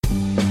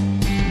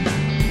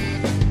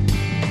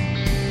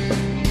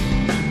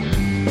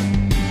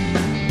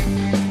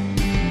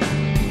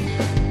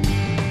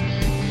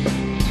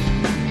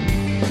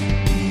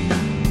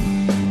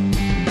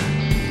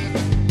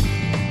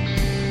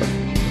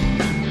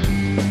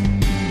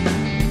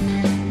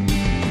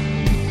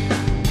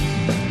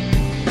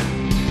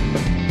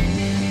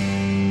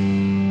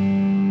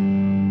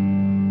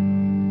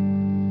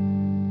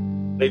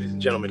Ladies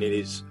and gentlemen, it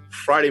is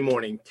Friday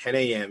morning, 10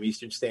 a.m.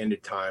 Eastern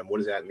Standard Time. What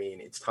does that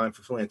mean? It's time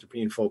for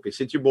Philanthropy in Focus.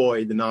 It's your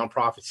boy, the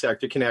Nonprofit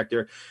Sector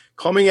Connector,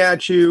 coming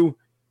at you,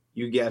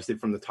 you guessed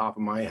it, from the top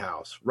of my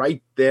house,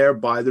 right there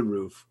by the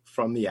roof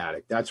from the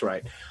attic. That's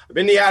right. I've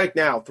been in the attic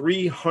now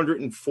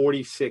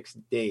 346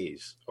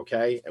 days,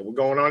 okay? And we're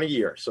going on a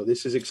year, so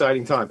this is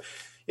exciting time.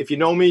 If you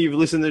know me, you've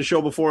listened to the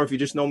show before. If you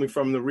just know me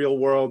from the real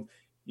world,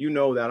 you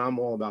know that I'm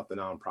all about the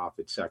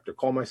nonprofit sector.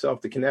 Call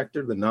myself the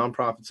connector, the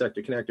nonprofit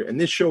sector connector.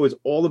 And this show is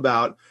all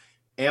about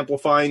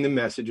amplifying the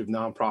message of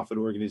nonprofit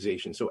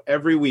organizations. So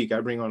every week I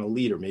bring on a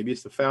leader. Maybe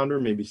it's the founder,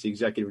 maybe it's the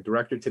executive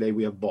director. Today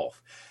we have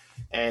both.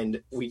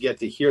 And we get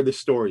to hear the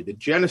story, the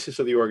genesis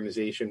of the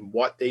organization,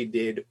 what they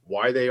did,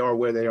 why they are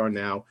where they are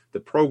now, the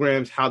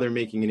programs, how they're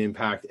making an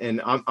impact. And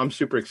I'm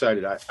super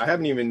excited. I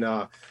haven't even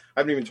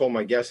told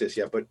my guests this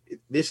yet, but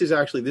this is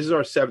our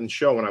 7th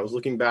show. And I was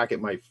looking back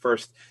at my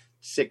first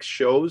 6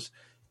 shows,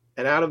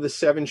 and out of the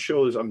 7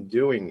 shows I've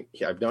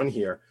done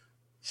here,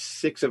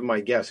 6 of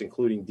my guests,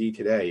 including D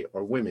today,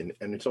 are women,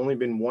 and it's only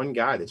been one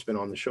guy that's been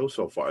on the show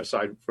so far,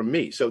 aside from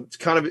me. So it's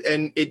kind of,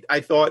 I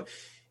thought,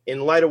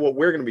 in light of what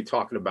we're going to be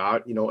talking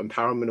about,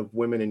 empowerment of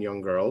women and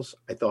young girls,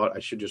 I thought I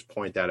should just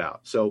point that out.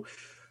 So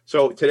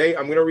today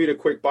I'm going to read a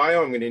quick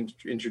bio. I'm going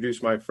to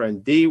introduce my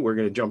friend D. We're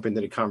going to jump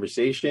into the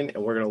conversation,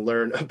 and we're going to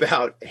learn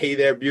about Hey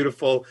There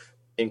Beautiful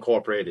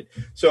Incorporated.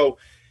 So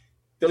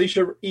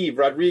Delisha Eve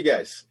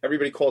Rodriguez,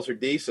 everybody calls her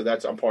D, so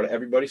I'm part of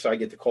everybody, so I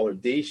get to call her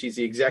D. She's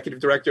the executive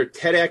director,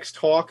 TEDx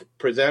Talk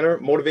presenter,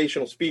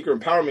 motivational speaker,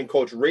 empowerment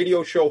coach,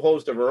 radio show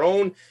host of her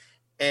own,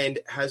 and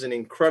has an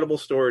incredible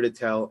story to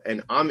tell.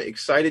 And I'm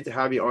excited to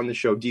have you on the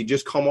show. D,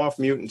 just come off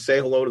mute and say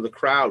hello to the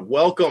crowd.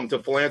 Welcome to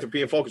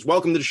Philanthropy in Focus.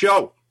 Welcome to the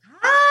show.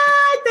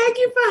 Hi, thank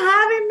you for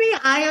having me.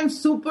 I am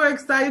super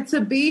excited to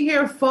be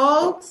here,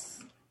 folks.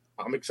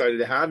 I'm excited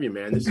to have you,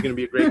 man. This is going to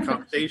be a great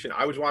conversation.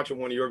 I was watching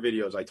one of your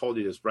videos. I told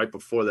you this right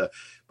before the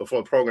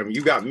program.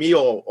 You got me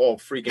all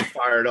freaking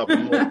fired up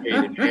and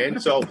motivated, man.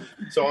 So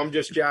I'm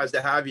just jazzed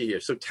to have you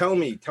here. So tell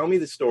me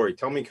the story.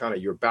 Tell me kind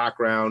of your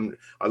background.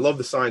 I love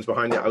the signs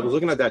behind you. I was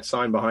looking at that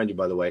sign behind you,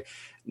 by the way.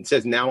 It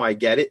says, "Now I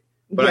get it."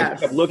 But yes.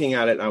 I kept looking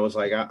at it and I was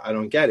like, I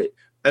don't get it.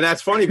 And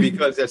that's funny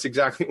because that's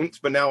exactly,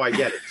 but now I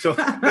get it. So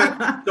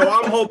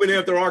I'm hoping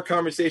after our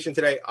conversation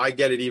today, I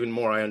get it even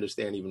more. I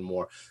understand even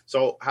more.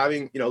 So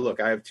having, look,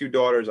 I have 2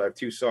 daughters, I have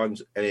 2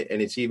 sons, and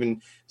it's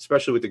even,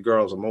 especially with the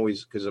girls, I'm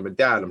always, because I'm a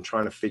dad, I'm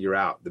trying to figure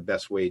out the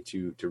best way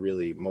to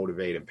really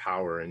motivate,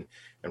 empower, and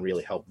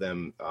really help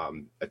them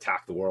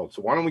attack the world.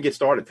 So why don't we get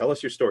started? Tell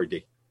us your story,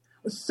 D.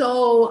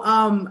 So,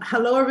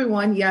 hello,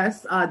 everyone.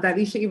 Yes,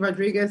 Delisha Eve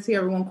Rodriguez here.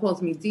 Everyone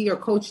calls me D or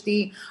Coach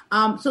D.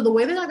 So the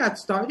way that I got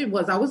started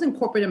was I was in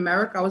corporate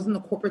America. I was in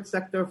the corporate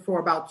sector for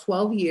about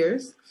 12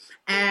 years.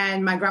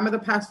 And my grandmother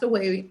passed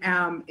away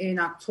in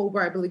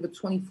October, I believe, of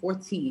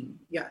 2014.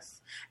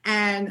 Yes.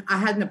 And I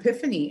had an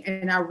epiphany.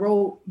 And I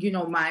wrote,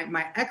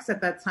 my ex at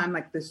that time,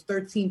 like this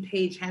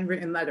 13-page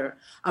handwritten letter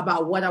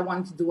about what I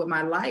wanted to do with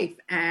my life.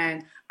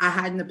 And I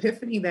had an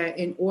epiphany that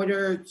in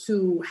order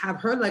to have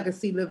her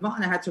legacy live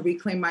on, I had to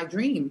reclaim my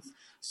dreams.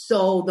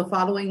 So the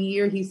following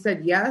year, he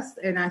said yes.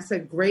 And I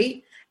said,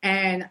 great.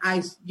 And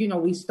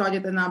we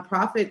started the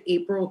nonprofit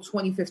April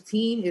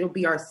 2015. It'll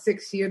be our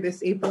 6th year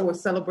this April. We're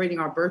celebrating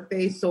our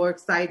birthday. So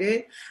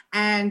excited.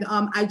 And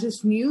I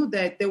just knew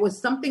that there was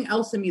something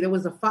else in me. There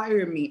was a fire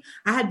in me.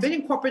 I had been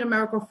in corporate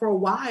America for a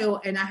while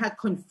and I had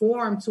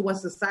conformed to what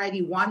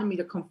society wanted me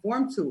to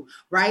conform to,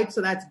 right?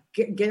 So that's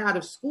get out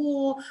of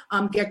school,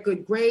 get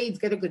good grades,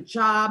 get a good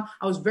job.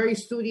 I was very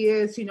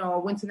studious. I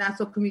went to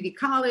Nassau Community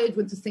College,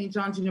 went to St.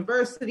 John's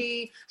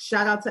University,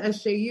 shout out to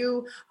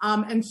SJU.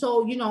 And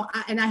so,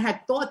 I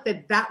had thought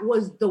that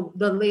was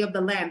the lay of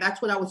the land.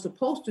 That's what I was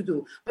supposed to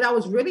do. But I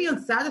was really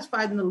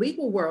unsatisfied in the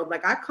legal world.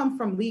 Like I come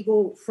from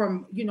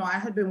I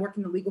had been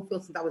working in the legal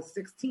field since I was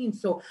 16.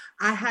 So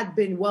I had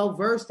been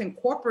well-versed in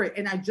corporate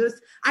and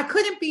I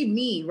couldn't be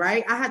me,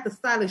 right? I had the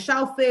stylish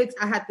outfits.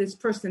 I had this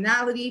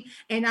personality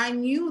and I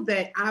knew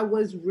that I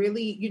was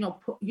really,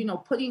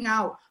 putting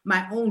out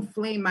my own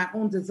flame, my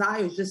own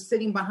desires, just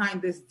sitting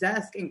behind this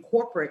desk in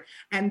corporate.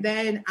 And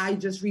then I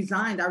just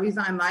resigned. I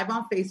resigned live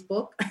on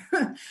Facebook.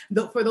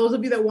 For those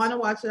of you that want to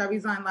watch it, I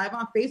resigned live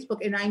on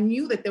Facebook and I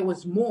knew that there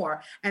was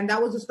more. And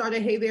that was the start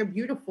of Hey There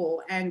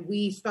Beautiful. And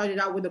we started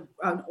out with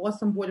an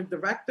awesome board of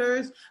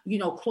directors,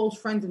 close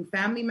friends and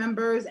family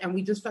members. And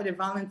we just started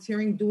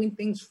volunteering, doing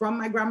things from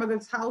my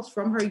grandmother's house,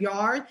 from her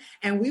yard.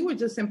 And we were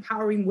just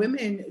empowering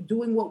women,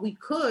 doing what we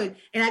could.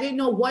 And I didn't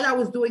know what I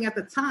was doing at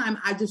the time.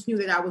 I just knew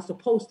that I was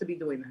supposed to be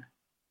doing that.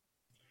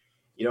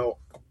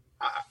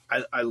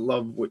 I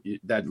love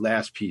that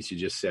last piece you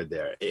just said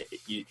there.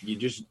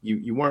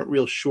 You weren't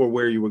real sure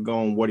where you were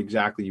going, what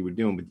exactly you were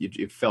doing, but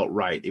it felt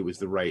right. It was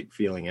the right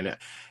feeling. And,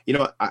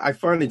 I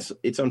find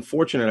it's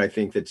unfortunate, I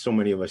think, that so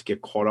many of us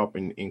get caught up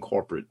in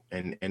corporate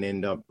and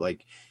end up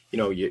like,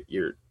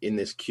 you're in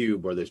this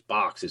cube or this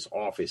box, this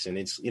office, and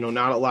it's,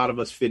 not a lot of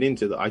us fit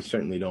into I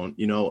certainly don't,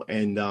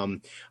 and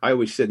I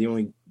always said the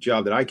only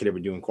job that I could ever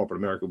do in corporate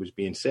America was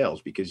be in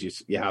sales because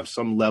you have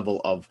some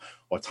level of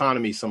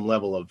autonomy, some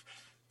level of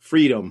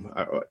freedom,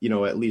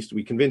 at least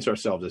we convince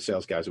ourselves as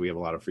sales guys that we have a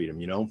lot of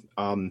freedom,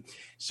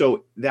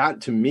 so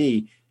that to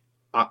me,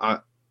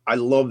 I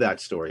love that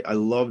story. I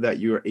love that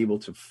you're able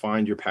to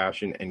find your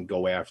passion and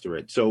go after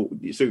it. So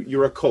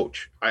you're a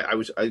coach.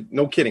 I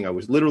no kidding. I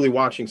was literally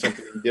watching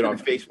something you did on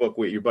Facebook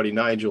with your buddy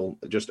Nigel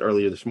just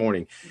earlier this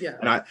morning. Yeah.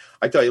 And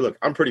I tell you, look,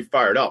 I'm pretty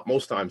fired up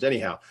most times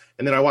anyhow.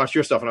 And then I watched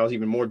your stuff and I was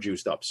even more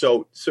juiced up.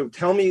 So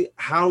tell me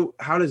how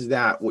does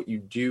that, what you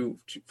do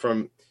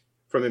from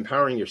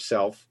empowering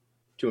yourself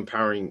to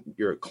empowering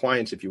your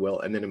clients, if you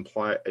will, and then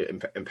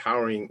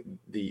empowering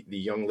the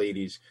young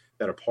ladies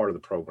that are part of the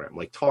program.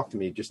 Like, talk to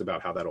me just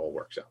about how that all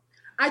works out.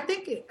 I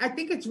think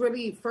it's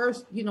really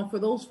first, for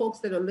those folks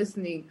that are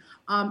listening,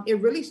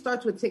 it really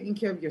starts with taking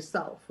care of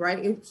yourself, right?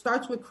 It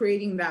starts with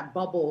creating that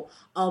bubble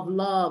of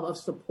love, of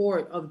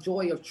support, of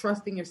joy, of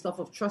trusting yourself,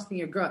 of trusting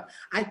your gut.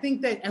 I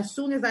think that as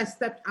soon as I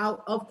stepped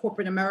out of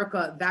corporate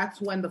America,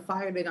 that's when the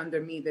fire lit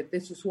under me, that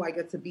this is who I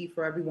get to be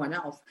for everyone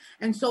else.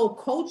 And so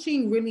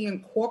coaching really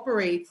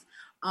incorporates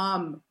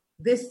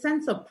this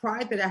sense of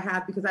pride that I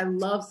have, because I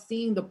love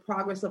seeing the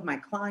progress of my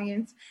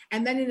clients.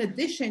 And then in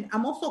addition,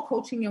 I'm also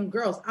coaching young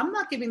girls. I'm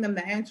not giving them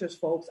the answers,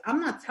 folks. I'm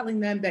not telling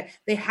them that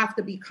they have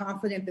to be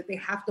confident, that they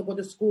have to go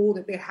to school,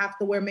 that they have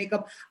to wear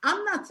makeup.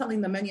 I'm not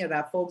telling them any of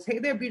that, folks. Hey,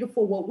 they're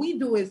beautiful. What we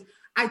do is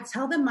I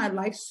tell them my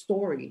life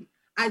story.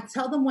 I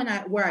tell them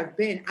where I've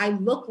been. I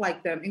look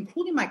like them,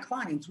 including my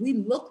clients. We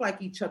look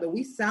like each other.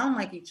 We sound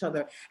like each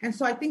other. And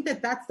so I think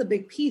that that's the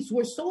big piece.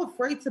 We're so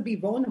afraid to be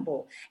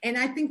vulnerable. And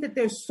I think that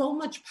there's so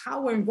much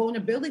power in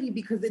vulnerability,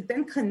 because it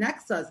then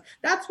connects us.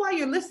 That's why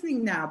you're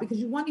listening now, because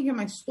you want to hear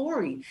my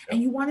story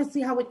and you want to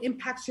see how it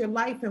impacts your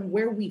life and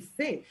where we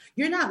fit.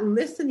 You're not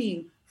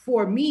listening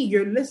for me,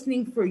 you're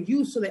listening for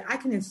you, so that I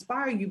can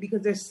inspire you,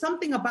 because there's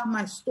something about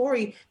my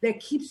story that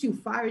keeps you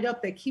fired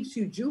up, that keeps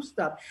you juiced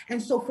up.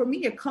 And so for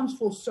me, it comes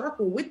full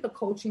circle with the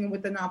coaching and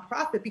with the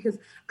nonprofit, because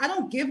I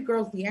don't give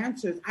girls the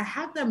answers. I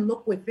have them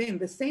look within,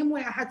 the same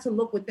way I had to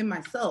look within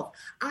myself.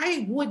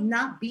 I would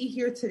not be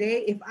here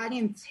today if I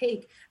didn't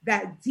take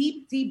that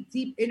deep, deep,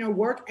 deep inner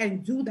work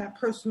and do that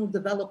personal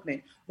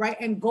development, right?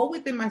 And go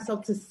within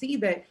myself to see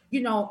that,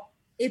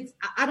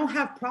 I don't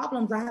have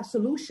problems. I have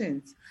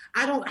solutions.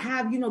 I don't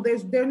have,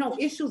 there are no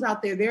issues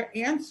out there. There are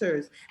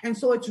answers. And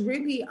so it's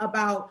really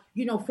about,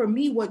 for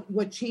me,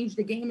 what changed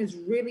the game is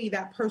really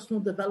that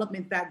personal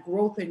development, that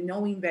growth, and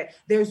knowing that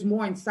there's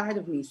more inside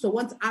of me. So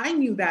once I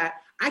knew that,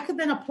 I could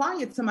then apply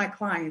it to my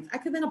clients. I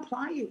could then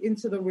apply it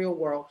into the real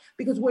world,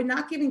 because we're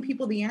not giving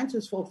people the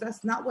answers, folks.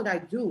 That's not what I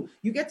do.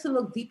 You get to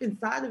look deep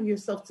inside of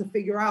yourself to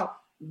figure out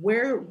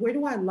where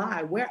do I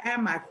lie? Where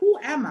am I? Who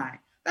am I?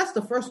 That's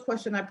the first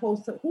question I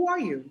pose to, who are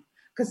you?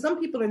 Because some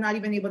people are not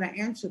even able to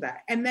answer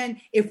that. And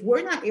then if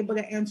we're not able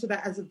to answer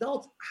that as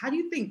adults, how do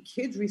you think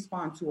kids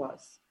respond to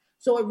us?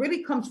 So it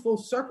really comes full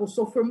circle.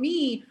 So for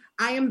me,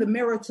 I am the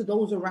mirror to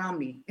those around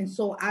me. And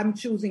so I'm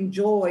choosing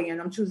joy, and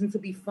I'm choosing to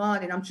be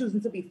fun, and I'm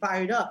choosing to be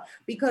fired up,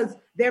 because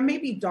there may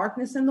be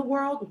darkness in the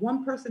world.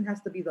 One person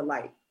has to be the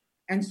light.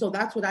 And so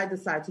that's what I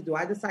decide to do.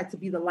 I decide to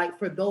be the light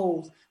for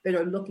those that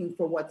are looking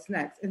for what's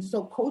next. And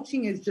so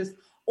coaching is just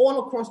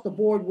all across the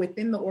board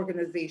within the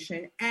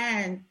organization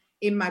and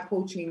in my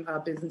coaching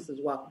business as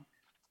well.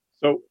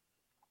 So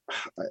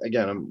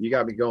again, you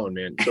got me going,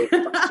 man. So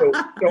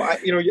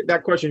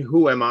that question,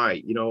 who am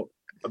I?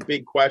 A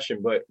big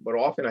question, but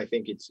often I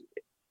think it's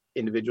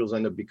individuals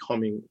end up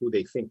becoming who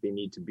they think they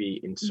need to be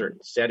in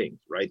certain settings,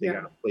 right? They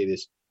got to play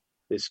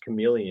this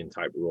chameleon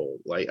type role.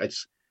 Like,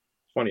 it's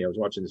funny. I was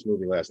watching this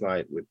movie last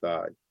night with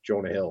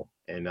Jonah Hill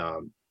and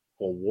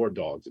called War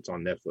Dogs. It's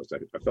on Netflix.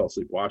 I fell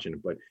asleep watching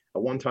it, but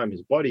at one time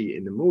his buddy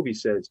in the movie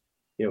says,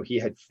 he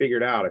had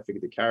figured out, I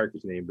forget the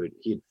character's name, but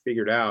he had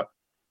figured out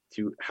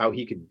to how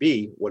he could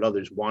be what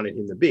others wanted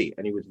him to be.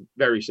 And he was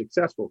very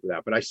successful for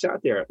that. But I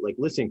sat there like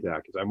listening to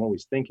that, because I'm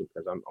always thinking,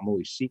 because I'm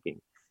always seeking.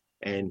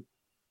 And,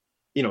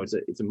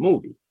 it's a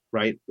movie,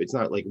 right? It's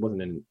not like, it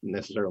wasn't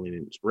necessarily an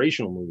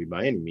inspirational movie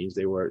by any means.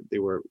 They were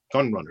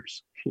gun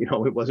runners.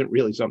 It wasn't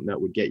really something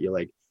that would get you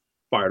like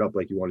fired up,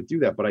 like you want to do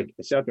that. But I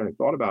sat there and I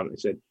thought about it. I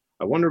said,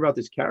 I wonder about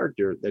this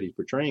character that he's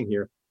portraying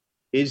here.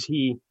 Is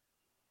he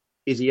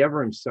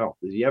ever himself?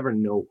 Does he ever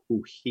know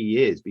who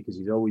he is? Because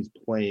he's always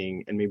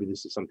playing, and maybe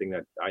this is something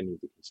that I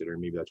need to consider,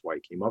 and maybe that's why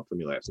it came up for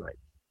me last night.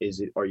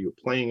 Are you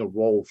playing a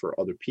role for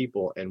other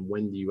people, and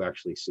when do you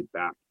actually sit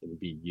back and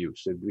be you?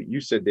 So you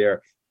said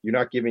there, you're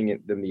not giving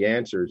them the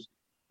answers.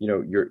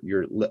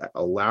 You're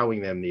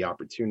allowing them the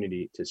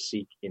opportunity to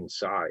seek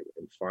inside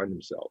and find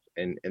themselves.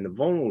 And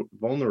the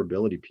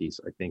vulnerability piece,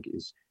 I think,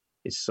 is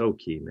so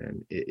key,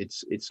 man.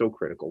 It's so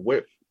critical.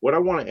 What I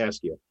want to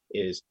ask you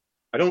is,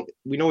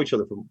 we know each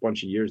other for a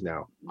bunch of years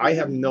now. I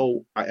have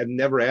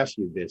never asked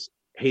you this.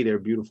 Hey, they're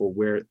beautiful.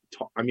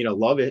 I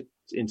love it.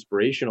 It's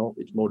inspirational.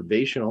 It's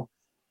motivational.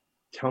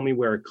 Tell me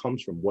where it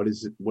comes from. What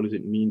does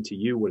it mean to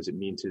you? What does it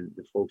mean to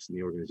the folks in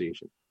the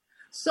organization?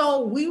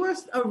 So we were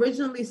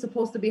originally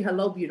supposed to be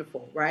Hello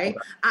Beautiful, right?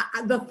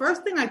 Okay. The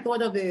first thing I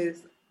thought of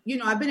is,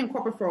 I've been in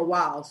corporate for a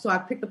while. So I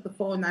picked up the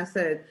phone and I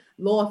said,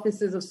 law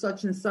offices of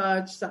such and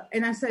such.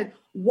 And I said,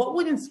 what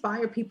would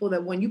inspire people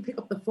that when you pick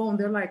up the phone,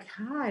 they're like,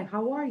 hi,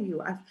 how are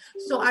you?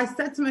 So I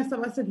said to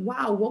myself, I said,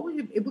 wow,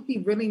 it would be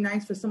really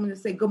nice for someone to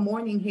say, good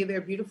morning. Hey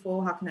there,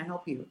 beautiful. How can I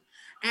help you?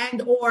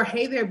 Or,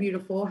 hey there,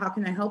 beautiful. How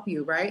can I help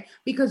you? Right?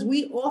 Because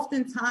we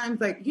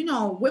oftentimes, like,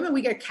 women,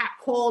 we get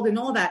catcalled and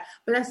all that.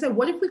 But I said,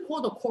 what if we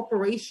called a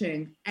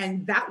corporation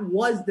and that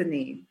was the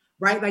name?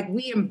 Right? Like,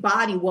 we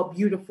embody what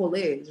beautiful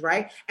is,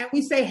 right? And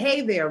we say,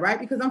 hey there, right?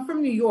 Because I'm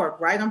from New York,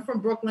 right? I'm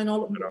from Brooklyn,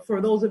 for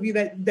those of you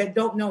that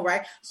don't know,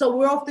 right? So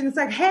we're often, it's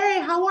like,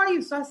 hey, how are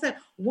you? So I said,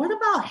 what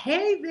about,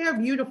 hey there,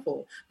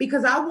 beautiful?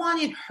 Because I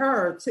wanted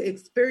her to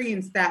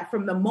experience that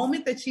from the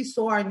moment that she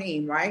saw our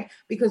name, right?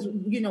 Because,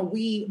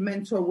 we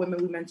mentor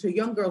women, we mentor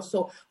young girls.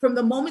 So from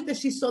the moment that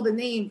she saw the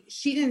name,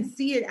 she didn't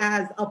see it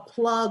as a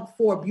plug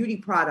for beauty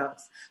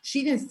products.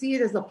 She didn't see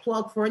it as a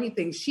plug for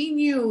anything. She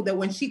knew that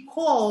when she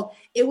called,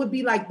 it would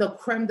be like the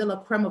creme de la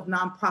creme of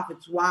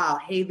nonprofits. Wow,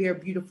 hey there,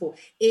 beautiful.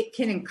 It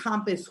can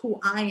encompass who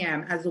I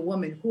am as a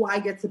woman, who I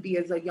get to be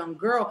as a young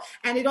girl.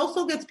 And it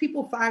also gets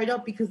people fired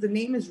up because the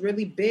name is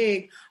really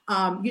big.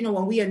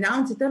 When we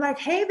announce it, they're like,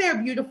 hey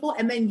there, beautiful.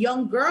 And then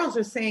young girls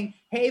are saying,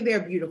 hey there,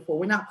 beautiful.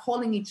 We're not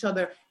calling each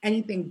other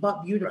anything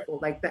but beautiful,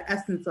 right? Like the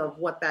essence of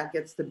what that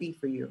gets to be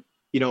for you.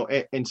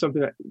 And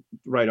something that,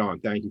 right on.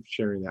 Thank you for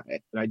sharing that.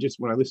 And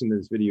when I listened to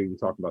this video you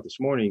talked about this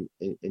morning,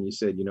 and you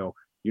said, you're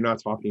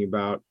not talking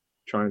about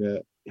trying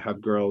to have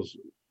girls,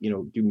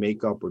 do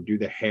makeup or do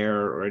the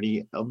hair or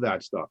any of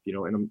that stuff,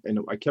 and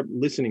I kept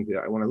listening to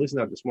that. When I listened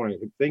to that this morning,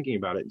 I kept thinking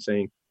about it and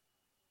saying,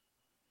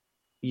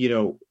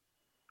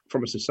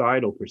 from a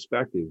societal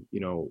perspective,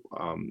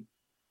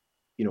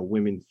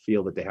 women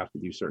feel that they have to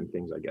do certain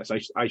things. I guess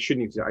I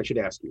should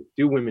ask you,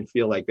 do women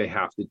feel like they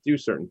have to do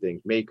certain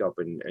things, makeup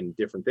and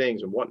different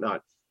things and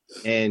whatnot?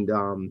 And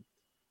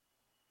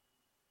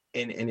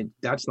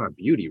that's not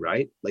beauty,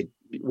 right? Like,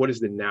 what is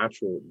the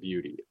natural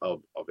beauty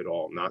of it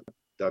all? Not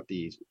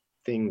these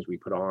things we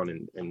put on.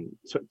 And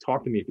so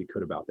talk to me, if you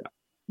could, about that.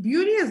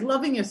 Beauty is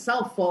loving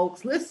yourself,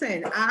 folks.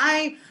 Listen,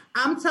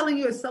 I'm telling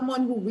you, as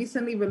someone who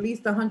recently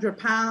released 100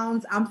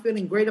 pounds, I'm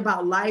feeling great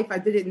about life. I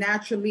did it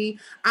naturally.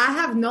 I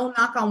have no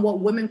knock on what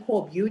women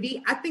call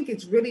beauty. I think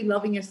it's really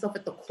loving yourself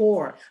at the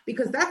core,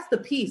 because that's the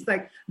piece.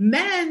 Like,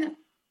 men,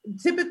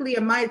 typically,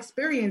 in my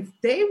experience,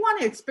 they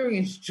want to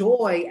experience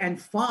joy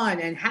and fun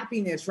and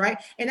happiness, right?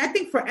 And I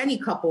think for any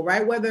couple,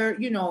 right, whether,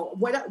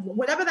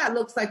 whatever that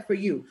looks like for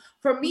you.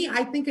 For me,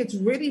 I think it's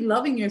really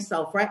loving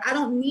yourself, right? I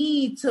don't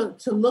need to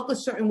look a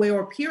certain way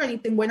or appear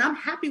anything when I'm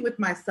happy with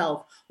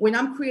myself, when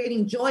I'm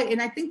creating joy.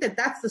 And I think that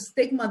that's the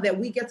stigma that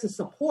we get to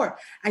support.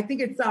 I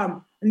think it's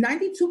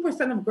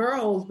 92% of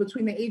girls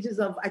between the ages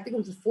of, I think it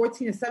was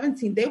 14 and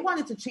 17, they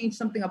wanted to change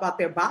something about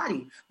their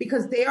body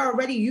because they are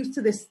already used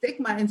to this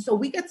stigma. And so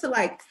we get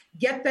to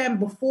get them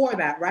before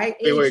that, right?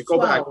 Wait, go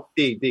 12. Back.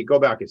 D, go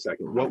back a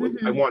second.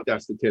 I want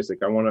that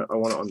statistic. I want to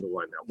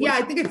underline that. Yeah,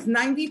 I think it's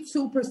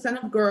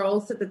 92% of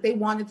girls said that they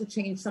wanted to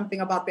change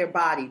something about their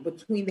body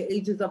between the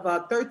ages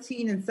of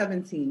 13 and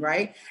 17,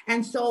 right?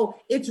 And so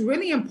it's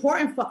really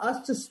important for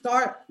us to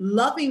start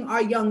loving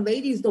our young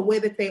ladies the way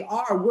that they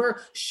are.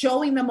 We're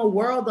showing them a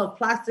world of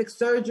plastic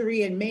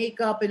surgery and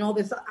makeup and all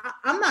this.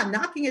 I'm not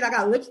knocking it. I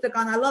got lipstick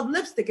on. I love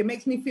lipstick. It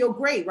makes me feel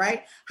great,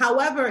 right?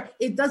 However,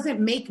 it doesn't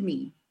make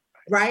me.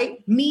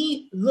 Right?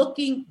 Me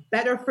looking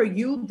better for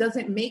you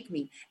doesn't make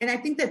me. And I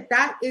think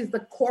that is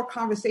the core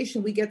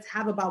conversation we get to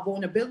have about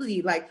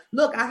vulnerability. Like,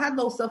 look, I had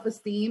low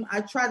self-esteem.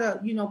 I tried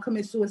to,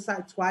 commit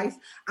suicide twice.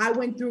 I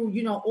went through,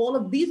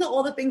 these are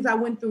all the things I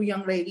went through,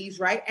 young ladies,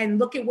 right? And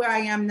look at where I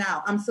am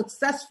now. I'm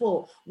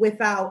successful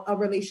without a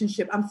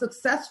relationship. I'm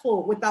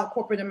successful without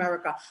corporate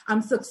America.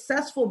 I'm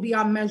successful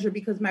beyond measure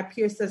because my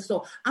peer says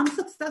so. I'm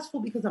successful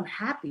because I'm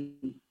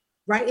happy.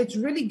 Right? It's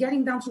really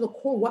getting down to the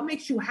core. What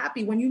makes you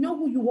happy? When you know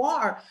who you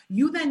are,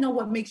 you then know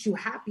what makes you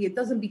happy. It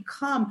doesn't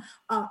become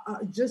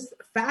just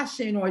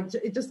fashion, or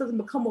it just doesn't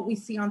become what we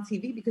see on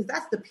TV, because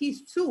that's the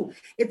piece too.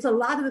 It's a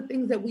lot of the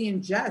things that we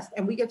ingest,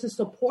 and we get to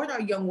support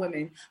our young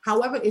women.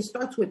 However, it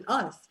starts with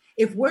us.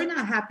 If we're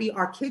not happy,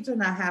 our kids are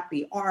not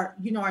happy. Our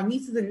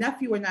nieces and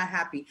nephews are not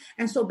happy.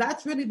 And so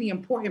that's really the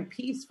important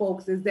piece,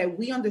 folks, is that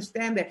we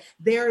understand that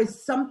there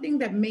is something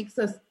that makes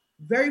us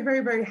very, very,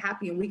 very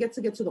happy. And we get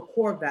to the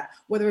core of that,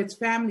 whether it's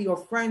family or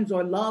friends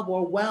or love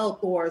or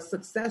wealth or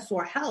success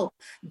or health.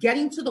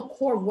 Getting to the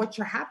core of what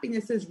your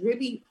happiness is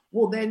really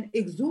will then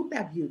exude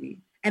that beauty.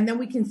 And then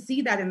we can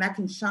see that, and that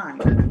can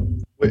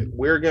shine.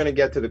 We're going to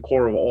get to the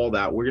core of all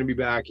that. We're going to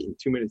be back in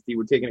 2 minutes.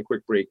 We're taking a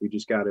quick break. We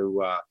just got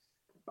to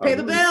pay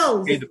the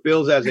bills. Pay the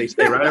bills, as they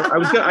say, right?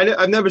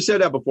 I've never said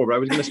that before, but I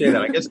was going to say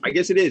that. I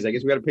guess it is. I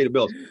guess we got to pay the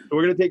bills. So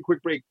we're going to take a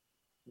quick break.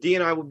 D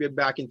and I will be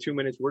back in 2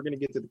 minutes. We're going to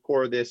get to the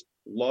core of this.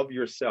 Love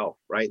yourself,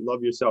 right?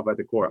 Love yourself at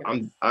the core.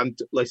 Yes.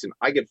 Listen,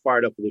 I get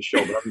fired up for this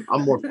show, but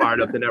I'm more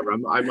fired up than ever.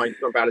 I might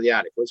jump out of the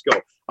attic. Let's go.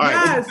 All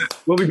right. Yes.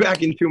 We'll be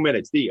back in 2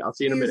 minutes. D, I'll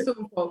see you in a minute.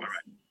 Soon, folks. All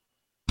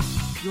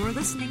right. You're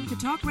listening to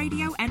Talk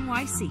Radio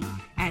NYC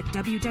at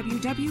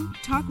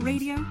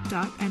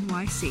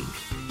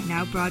www.talkradio.nyc.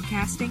 Now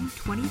broadcasting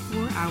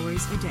 24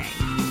 hours a day.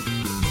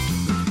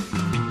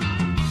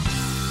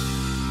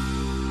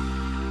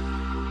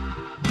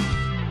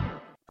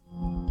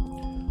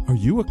 Are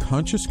you a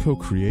conscious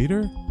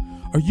co-creator?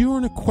 Are you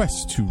on a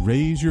quest to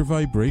raise your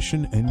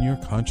vibration and your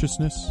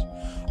consciousness?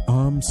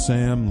 I'm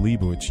Sam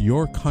Leibowitz,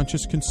 your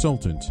conscious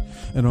consultant,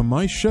 and on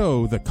my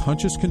show, The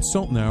Conscious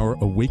Consultant Hour,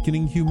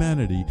 Awakening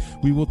Humanity,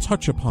 we will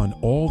touch upon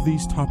all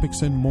these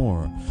topics and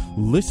more.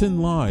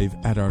 Listen live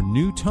at our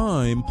new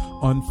time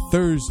on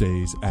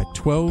Thursdays at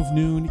 12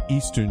 noon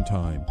Eastern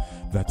Time.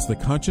 That's The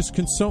Conscious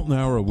Consultant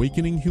Hour,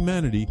 Awakening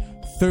Humanity,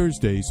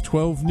 Thursdays,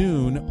 12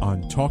 noon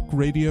on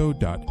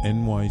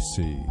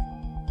talkradio.nyc.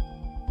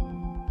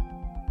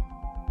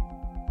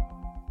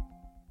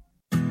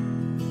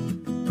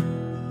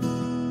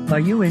 Are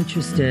you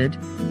interested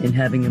in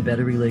having a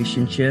better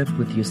relationship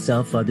with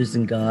yourself, others,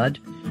 and God?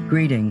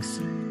 Greetings.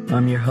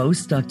 I'm your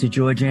host, Dr.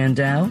 George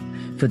Andow,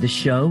 for the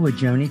show A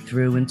Journey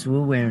Through into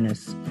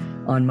Awareness.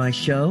 On my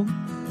show,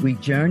 we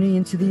journey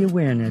into the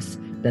awareness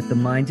that the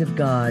mind of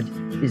God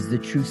is the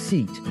true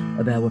seat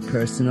of our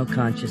personal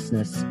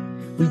consciousness.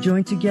 We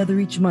join together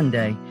each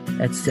Monday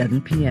at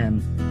 7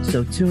 p.m.,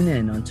 so tune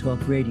in on Talk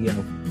Radio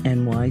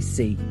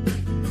NYC.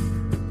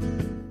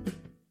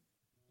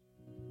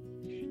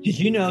 Did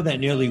you know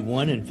that nearly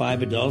 1 in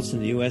 5 adults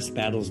in the U.S.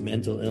 battles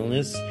mental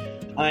illness?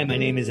 Hi, my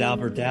name is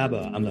Albert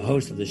Daba. I'm the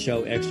host of the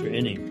show Extra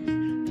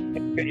Innings.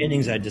 Extra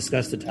Innings, I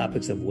discuss the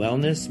topics of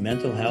wellness,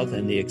 mental health,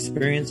 and the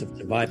experience of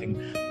surviving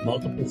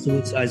multiple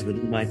suicides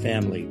within my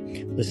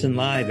family. Listen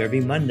live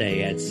every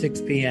Monday at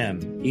 6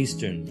 p.m.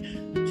 Eastern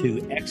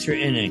to Extra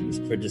Innings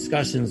for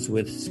discussions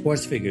with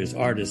sports figures,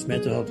 artists,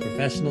 mental health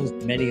professionals,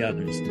 and many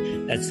others.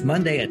 That's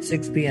Monday at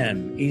 6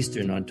 p.m.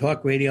 Eastern on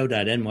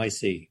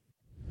talkradio.nyc.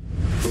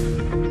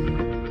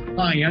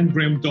 Hi, I'm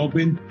Graham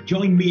Dobbin.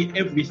 Join me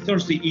every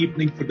Thursday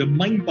evening for the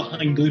Mind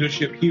Behind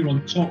Leadership here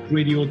on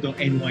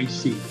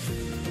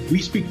talkradio.nyc.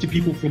 We speak to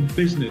people from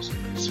business,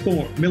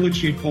 sport,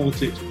 military and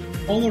politics,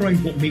 all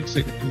around what makes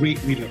a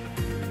great leader.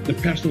 The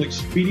personal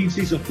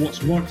experiences of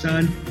what's worked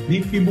and,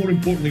 maybe more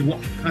importantly, what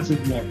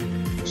hasn't worked.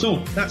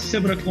 So, that's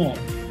 7 o'clock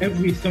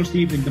every Thursday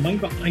evening, the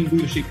Mind Behind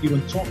Leadership here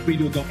on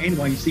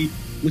talkradio.nyc.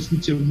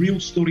 Listen to real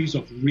stories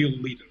of real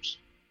leaders.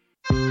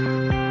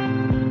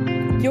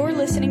 You're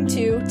listening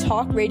to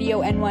Talk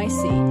Radio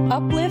NYC.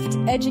 Uplift,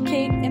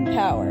 educate,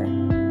 empower.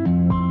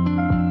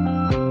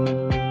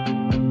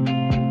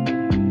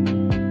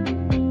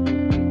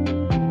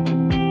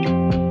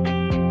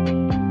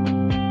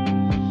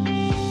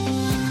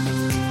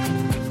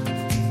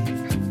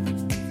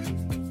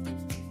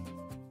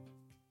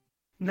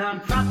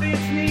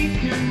 Nonprofits need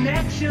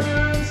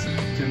connections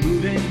to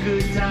move in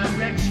good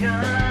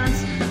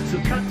directions. So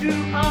cut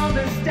through all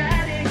the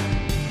static.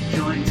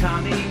 Join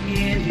Tommy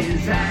in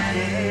his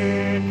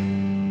attic.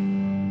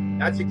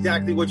 That's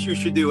exactly what you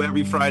should do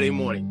every Friday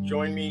morning.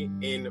 Join me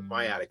in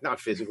my attic. Not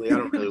physically. I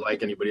don't really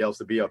like anybody else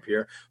to be up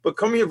here. But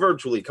come here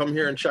virtually. Come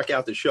here and check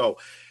out the show.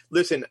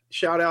 Listen,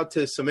 shout out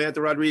to Samantha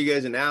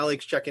Rodriguez and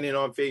Alex checking in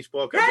on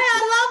Facebook. Hey, I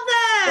love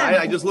that.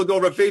 I just looked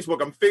over at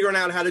Facebook. I'm figuring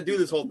out how to do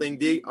this whole thing,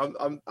 D.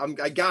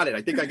 I got it.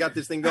 I think I got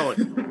this thing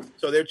going.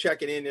 So they're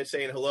checking in. They're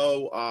saying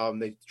hello.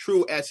 The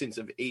true essence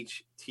of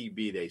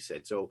HTB, they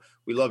said. So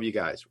we love you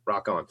guys.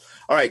 Rock on.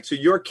 All right. So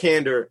your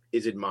candor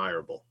is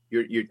admirable.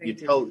 You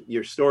tell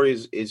your story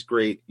is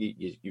great.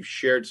 You've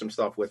shared some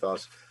stuff with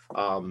us.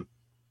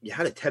 You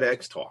had a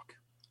TEDx talk.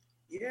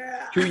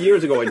 Yeah. 2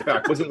 years ago, in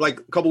fact. Was it like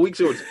a couple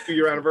weeks ago? It's a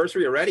 2-year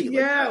anniversary already.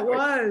 Yeah, it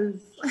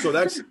was. So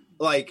that's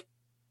like,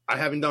 I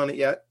haven't done it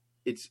yet.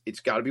 It's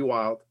got to be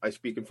wild. I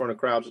speak in front of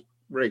crowds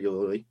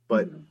regularly,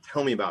 but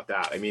tell me about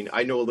that. I mean,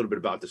 I know a little bit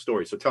about the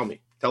story, so tell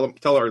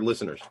our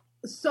listeners.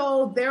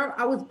 So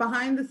I was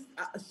behind this.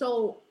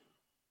 So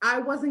I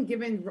wasn't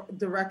given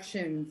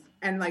directions,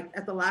 and like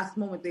at the last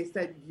moment, they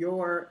said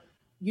your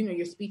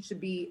speech should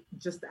be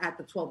just at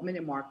the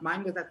 12-minute mark.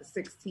 Mine was at the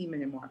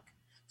 16-minute mark.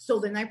 So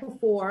the night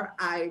before,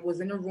 I was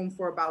in a room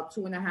for about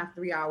 2.5,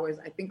 3 hours.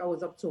 I think I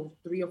was up till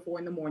 3 or 4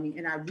 in the morning,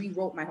 and I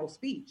rewrote my whole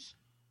speech.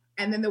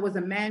 And then there was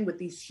a man with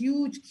these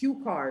huge cue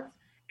cards,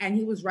 and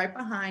he was right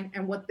behind.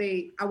 And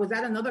I was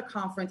at another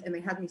conference, and they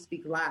had me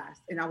speak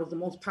last, and I was the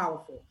most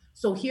powerful.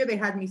 So here they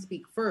had me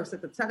speak first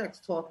at the TEDx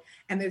talk,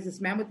 and there's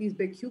this man with these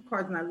big cue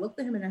cards, and I looked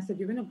at him and I said,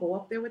 "You're gonna go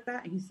up there with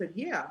that?" And he said,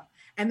 "Yeah."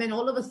 And then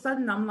all of a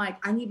sudden, I'm like,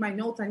 I need my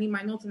notes,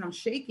 and I'm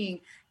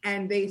shaking.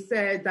 And they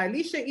said,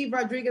 "Dalisha Eve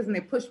Rodriguez," and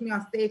they pushed me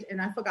on stage,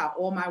 and I forgot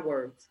all my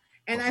words.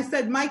 And I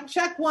said, "Mic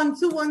check 1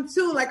 2 1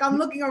 2." Like I'm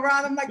looking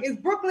around, I'm like, "Is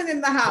Brooklyn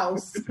in the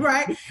house?"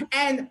 Right?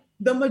 And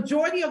the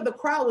majority of the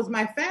crowd was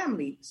my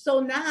family. So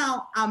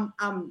now I'm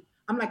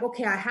like,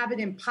 okay, I have it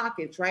in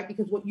pockets, right?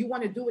 Because what you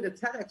want to do with a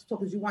TEDx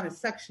talk is you want to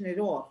section it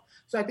off.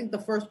 So I think the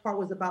first part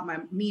was about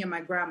me and my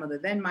grandmother,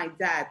 then my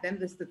dad, then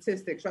the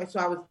statistics, right?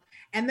 So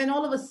And then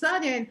all of a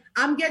sudden,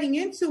 I'm getting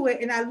into it,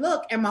 and I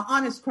look, and my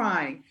aunt is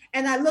crying,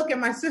 and I look, and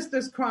my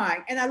sister's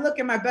crying, and I look,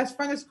 and my best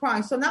friend is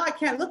crying. So now I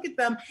can't look at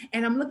them,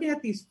 and I'm looking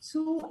at these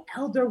two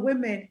elder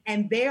women,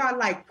 and they are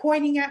like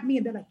pointing at me,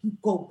 and they're like, "You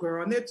go,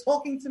 girl," and they're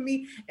talking to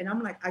me, and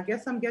I'm like, I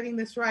guess I'm getting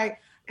this right.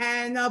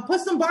 And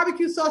put some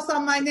barbecue sauce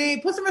on my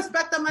name, put some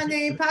respect on my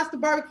name, pass the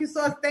barbecue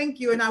sauce, thank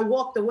you. And I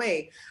walked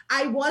away.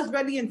 I was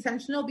really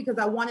intentional because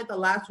I wanted the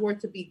last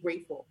word to be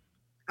grateful.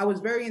 I was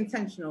very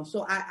intentional.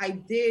 So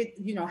I did,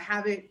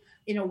 have it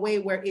in a way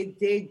where it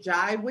did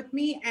jive with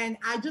me. And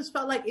I just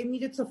felt like it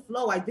needed to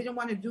flow. I didn't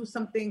want to do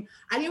something.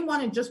 I didn't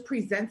want to just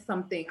present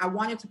something. I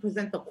wanted to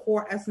present the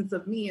core essence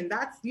of me. And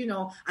that's,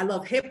 I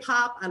love hip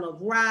hop. I love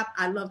rap.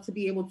 I love to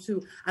be able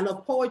to, I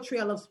love poetry.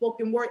 I love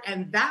spoken word.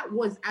 And that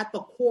was at the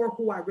core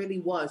who I really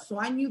was. So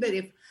I knew that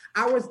if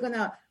I was going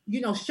to,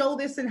 show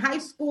this in high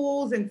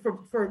schools and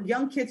for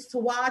young kids to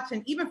watch,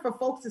 and even for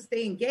folks to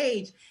stay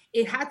engaged,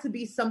 it had to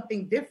be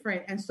something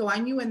different. And so I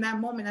knew in that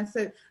moment, I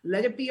said,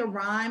 let it be a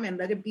rhyme and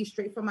let it be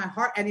straight from my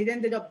heart. And it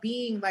ended up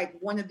being like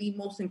one of the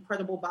most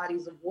incredible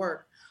bodies of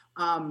work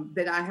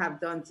that I have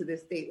done to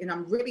this date. And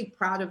I'm really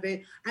proud of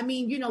it. I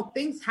mean,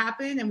 things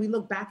happen and we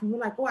look back and we're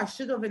like, oh, I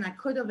should have, and I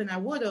could have, and I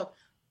would have.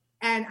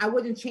 And I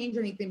wouldn't change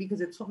anything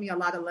because it taught me a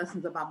lot of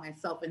lessons about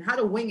myself and how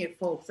to wing it,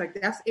 folks. Like,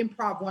 that's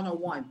improv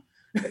 101.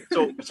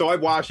 So I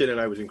watched it and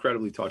I was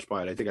incredibly touched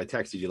by it. I think I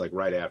texted you like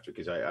right after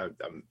because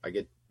I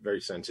get very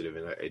sensitive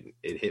and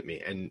it hit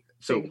me. And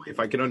so if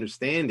I can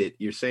understand it,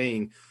 you're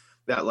saying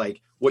that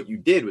like what you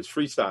did was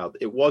freestyled.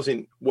 It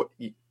wasn't what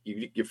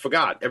you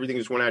forgot. Everything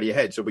just went out of your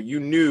head. So, but you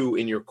knew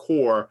in your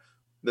core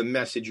the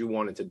message you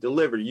wanted to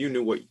deliver. You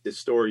knew what the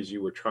stories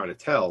you were trying to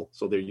tell.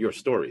 So they're your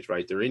stories,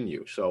 right? They're in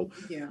you. So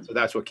so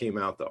that's what came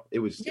out though.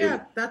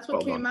 That's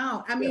what came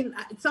out. I mean,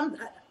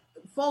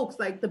 folks,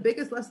 like the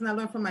biggest lesson I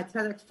learned from my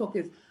TEDx talk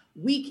is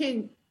we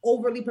can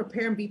overly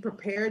prepare and be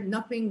prepared.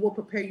 Nothing will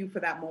prepare you for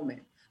that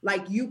moment.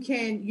 Like you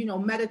can,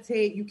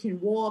 meditate, you can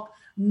walk.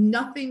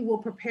 Nothing will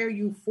prepare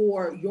you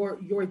for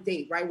your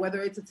date, right?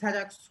 Whether it's a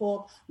TEDx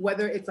talk,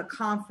 whether it's a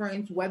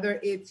conference, whether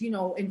it's,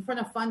 in front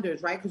of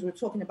funders, right? Because we're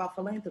talking about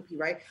philanthropy,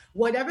 right?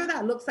 Whatever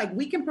that looks like,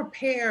 we can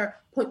prepare,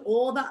 put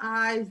all the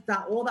I's,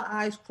 dot all the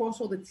I's,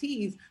 cross all the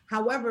T's.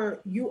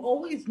 However, you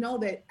always know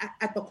that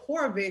at the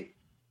core of it,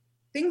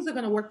 things are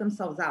going to work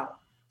themselves out.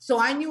 So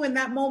I knew in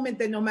that moment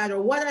that no matter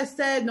what I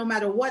said, no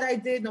matter what I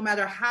did, no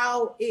matter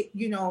how it,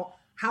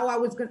 how I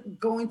was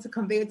going to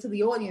convey it to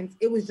the audience,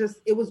 it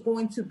was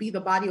going to be the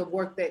body of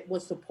work that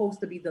was supposed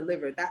to be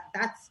delivered.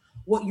 That's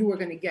what you were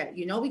going to get,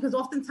 because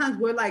oftentimes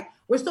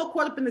we're so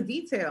caught up in the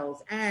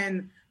details.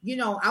 And,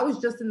 I was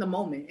just in the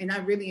moment and I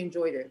really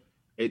enjoyed it.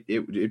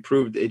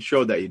 It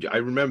showed that I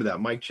remember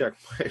that mic check.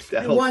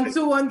 That 1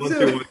 2 1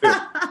 2.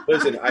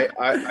 Listen,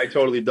 I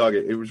totally dug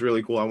it. It was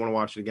really cool. I want to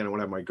watch it again. I want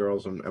to have my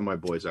girls and my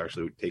boys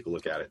actually take a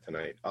look at it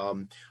tonight.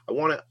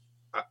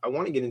 I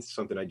want to get into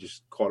something I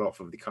just caught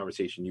off of the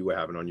conversation you were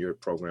having on your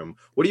program.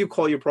 What do you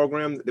call your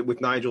program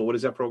with Nigel? What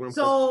is that program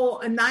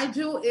called? So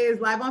Nigel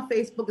is live on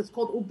Facebook. It's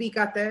called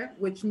Ubicate,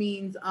 which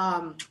means,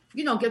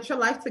 get your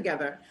life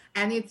together.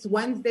 And it's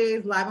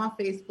Wednesdays live on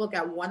Facebook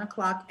at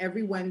 1:00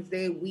 every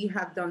Wednesday. We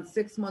have done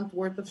 6 months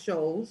worth of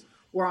shows.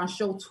 We're on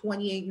show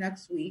 28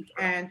 next week.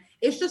 And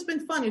it's just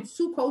been fun. It's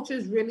two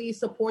coaches really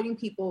supporting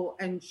people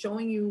and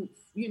showing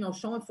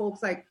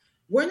folks like,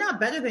 we're not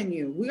better than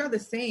you. We are the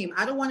same.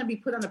 I don't want to be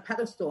put on a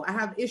pedestal. I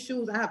have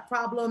issues. I have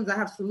problems. I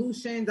have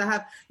solutions. I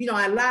have,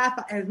 I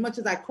laugh as much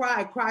as I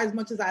cry as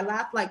much as I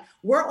laugh. Like,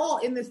 we're all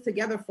in this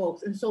together,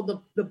 folks. And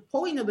so the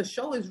point of the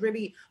show is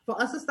really for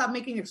us to stop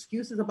making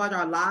excuses about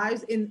our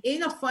lives in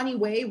a funny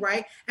way,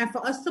 right? And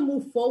for us to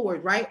move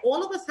forward, right?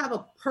 All of us have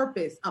a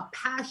purpose, a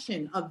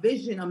passion, a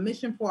vision, a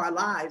mission for our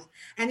lives.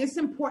 And it's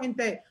important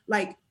that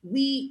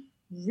we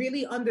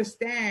really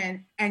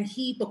understand and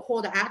heed the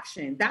call to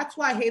action. That's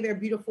why Hey There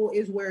Beautiful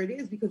is where it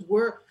is, because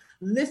we're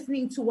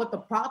listening to what the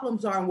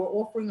problems are and we're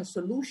offering a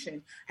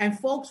solution. And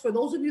folks, for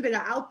those of you that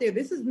are out there,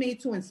 this is made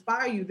to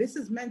inspire you. This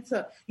is meant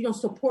to,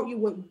 support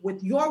you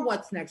with your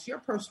what's next, your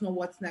personal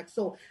what's next.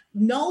 So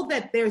know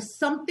that there's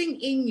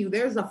something in you.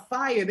 There's a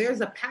fire,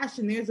 there's a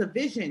passion, there's a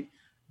vision.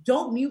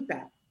 Don't mute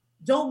that.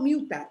 Don't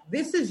mute that.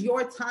 This is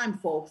your time,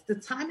 folks. The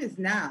time is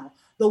now.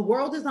 The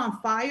world is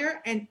on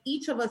fire, and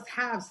each of us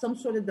have some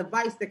sort of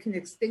device that can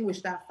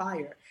extinguish that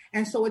fire.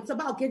 And so it's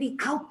about getting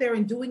out there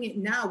and doing it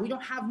now. We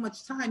don't have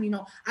much time.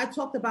 I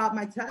talked about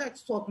my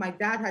TEDx talk. My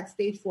dad had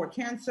stage 4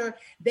 cancer.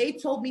 They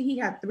told me he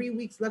had 3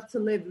 weeks left to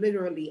live,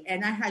 literally.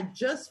 And I had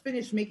just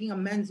finished making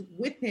amends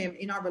with him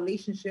in our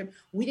relationship.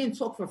 We didn't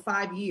talk for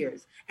 5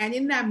 years. And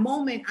in that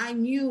moment, I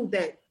knew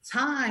that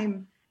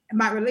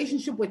my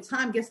relationship with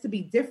time gets to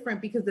be different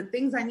because the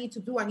things I need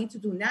to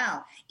do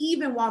now.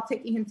 Even while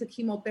taking him to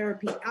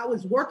chemotherapy, I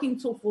was working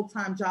 2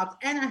 full-time jobs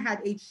and I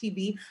had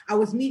HCB. I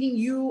was meeting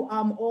you,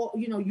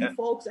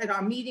 folks at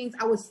our meetings.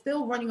 I was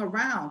still running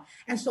around.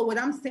 And so what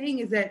I'm saying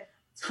is that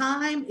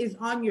time is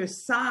on your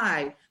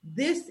side.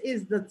 This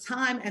is the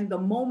time and the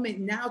moment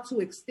now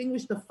to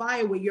extinguish the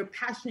fire with your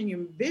passion and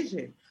your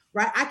vision.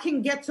 right? I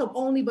can get to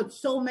only but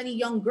so many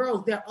young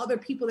girls. There are other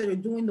people that are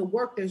doing the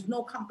work. There's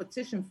no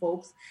competition,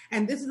 folks.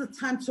 And this is a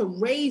time to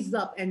raise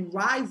up and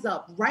rise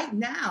up right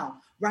now,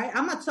 right?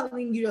 I'm not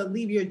telling you to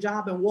leave your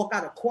job and walk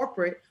out of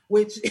corporate,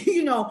 which,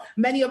 you know,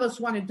 many of us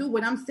want to do.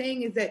 What I'm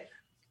saying is that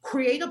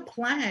create a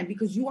plan,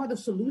 because you are the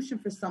solution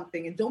for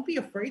something, and don't be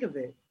afraid of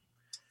it.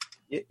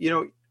 You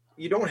know,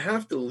 you don't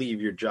have to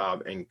leave your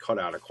job and cut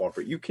out of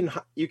corporate. You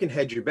can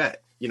hedge your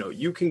bet. You know,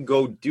 you can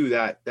go do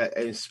that,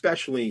 and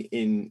especially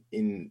in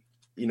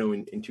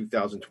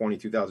 2020,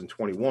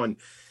 2021,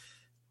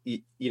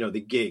 you know, the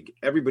gig,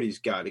 everybody's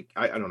got it.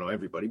 I don't know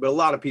everybody, but a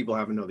lot of people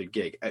have another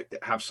gig,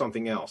 have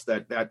something else,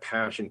 that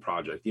passion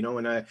project, you know.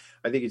 And I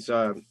think it's,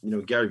 you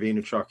know, Gary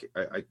Vaynerchuk,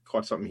 I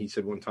caught something he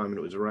said one time, and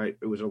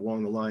it was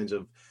along the lines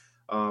of,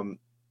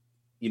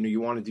 you know,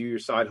 you want to do your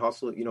side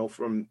hustle, you know,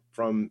 from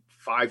 5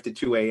 to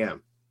 2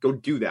 a.m. Go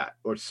do that,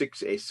 or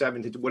 6,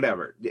 7 to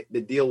whatever.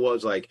 The deal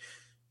was like,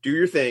 do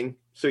your thing.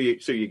 So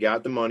you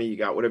got the money, you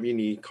got whatever you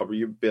need, cover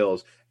your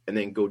bills, and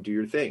then go do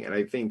your thing. And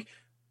I think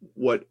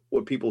what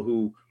people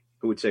who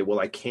would say, well,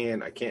 I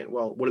can't.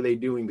 Well, what are they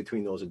doing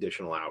between those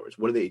additional hours?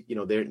 What are they, you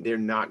know, they're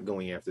not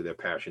going after their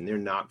passion. They're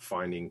not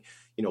finding,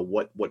 you know,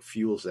 what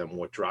fuels them,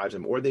 what drives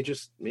them, or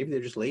maybe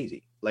they're just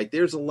lazy. Like,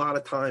 there's a lot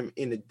of time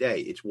in the day.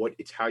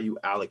 It's how you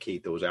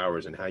allocate those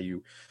hours and how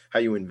you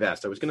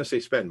invest. I was going to say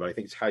spend, but I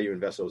think it's how you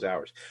invest those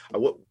hours.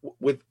 I'm going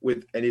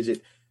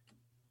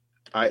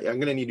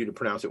to need you to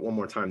pronounce it one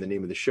more time, the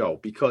name of the show,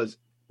 because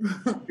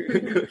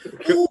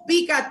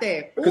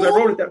Ubícate. Because I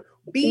wrote it down.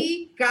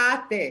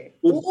 Ubícate.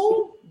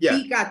 Yeah,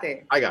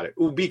 Ubícate. I got it.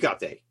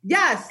 Ubícate.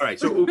 Yes. All right.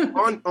 So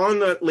on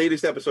the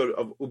latest episode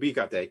of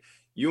Ubícate,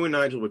 you and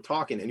Nigel were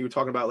talking, and you were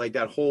talking about like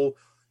that whole,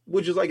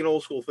 which is like an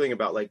old school thing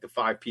about like the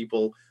 5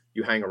 people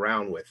you hang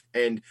around with.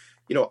 And,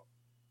 you know,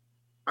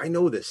 I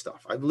know this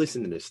stuff. I've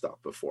listened to this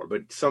stuff before,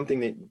 but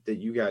something that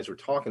you guys were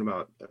talking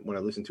about when I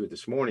listened to it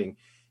this morning,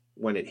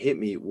 when it hit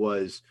me,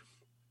 was,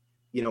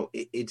 you know,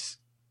 it's,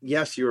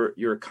 yes,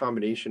 you're a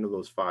combination of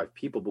those 5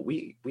 people, but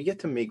we get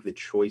to make the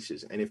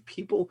choices. And if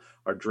people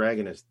are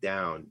dragging us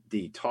down,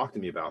 Dee, talk to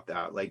me about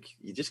that. Like,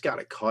 you just got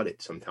to cut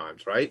it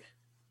sometimes, right?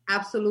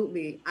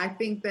 Absolutely. I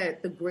think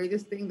that the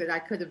greatest thing that I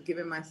could have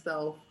given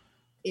myself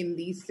in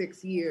these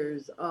 6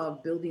 years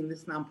of building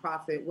this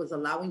nonprofit was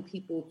allowing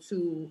people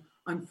to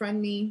unfriend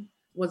me,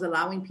 was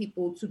allowing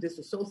people to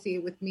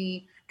disassociate with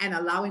me, and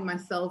allowing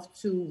myself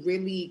to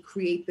really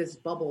create this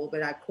bubble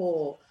that I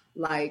call,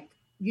 like,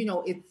 you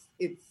know,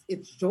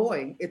 it's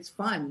joy, it's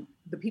fun.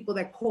 The people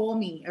that call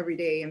me every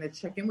day and that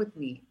check in with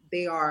me,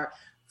 they are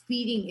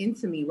feeding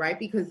into me, right?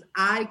 Because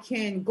I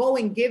can go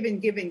and give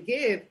and give and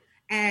give.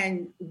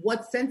 And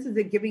what sense is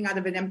it giving out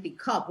of an empty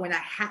cup when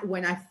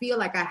I feel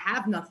like I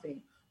have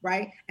nothing,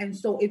 right? And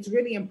so it's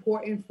really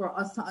important for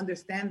us to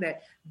understand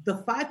that the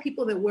 5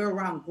 people that we're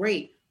around,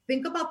 great.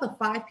 Think about the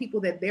 5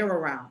 people that they're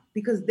around,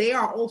 because they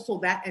are also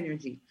that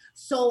energy.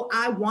 So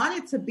I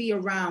wanted to be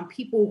around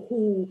people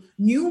who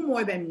knew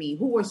more than me,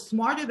 who were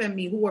smarter than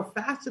me, who were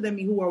faster than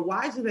me, who were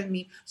wiser than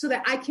me, so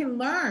that I can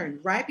learn,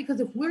 right?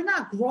 Because if we're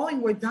not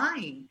growing, we're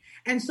dying.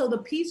 And so the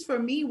piece for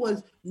me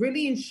was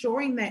really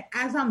ensuring that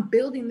as I'm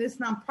building this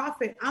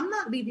nonprofit, I'm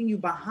not leaving you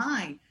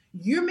behind.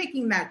 You're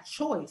making that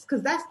choice,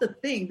 because that's the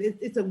thing.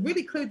 It's a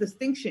really clear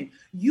distinction.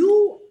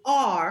 Your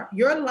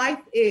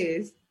life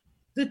is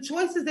the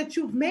choices that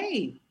you've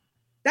made.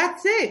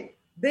 That's it.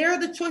 They're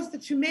the choice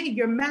that you made.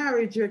 Your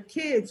marriage, your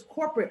kids,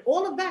 corporate,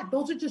 all of that.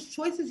 Those are just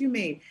choices you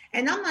made.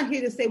 And I'm not here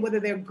to say whether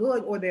they're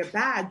good or they're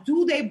bad.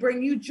 Do they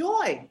bring you joy?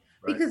 Right.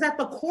 Because at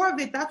the core of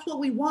it, that's what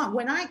we want.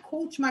 When I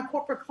coach my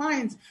corporate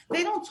clients,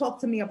 they don't talk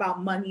to me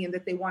about money and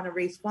that they want to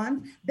raise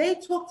funds. They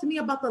talk to me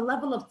about the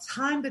level of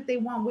time that they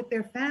want with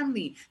their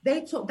family.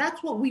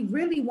 That's what we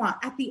really want.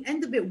 At the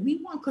end of it,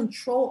 we want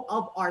control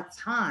of our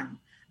time.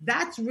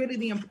 That's really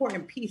the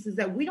important piece, is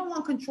that we don't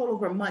want control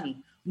over money.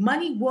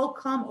 Money will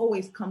come,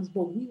 always comes,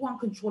 but we want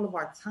control of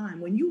our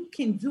time. When you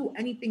can do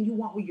anything you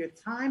want with your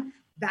time,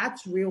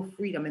 that's real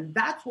freedom. And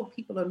that's what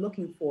people are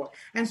looking for.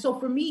 And so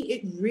for me,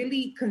 it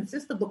really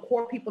consists of the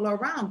core people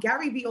around.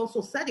 Gary Vee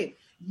also said it.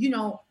 You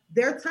know,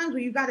 there are times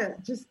where you got to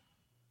just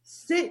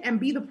sit and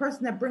be the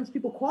person that brings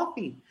people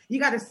coffee. You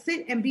got to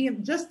sit and be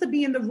in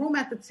the room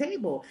at the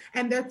table.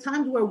 And there are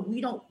times where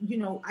we don't, you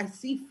know, I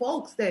see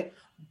folks that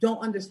don't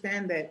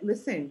understand that,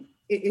 listen,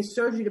 it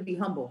serves you to be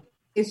humble.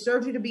 It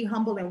serves you to be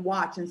humble and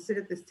watch and sit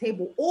at this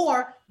table,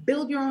 or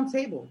build your own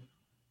table.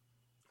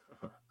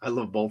 I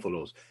love both of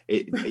those.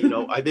 You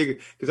know, I think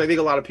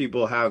a lot of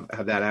people have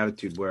that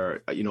attitude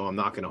where, you know, I'm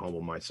not going to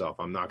humble myself.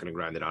 I'm not going to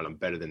grind it out. I'm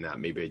better than that.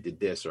 Maybe I did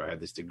this, or I have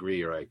this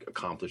degree, or I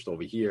accomplished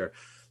over here.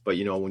 But,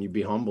 you know, when you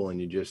be humble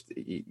and you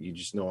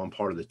just know I'm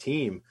part of the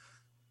team,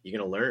 you're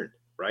going to learn,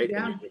 right? Yeah.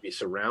 And you're going to be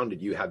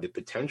surrounded. You have the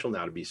potential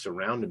now to be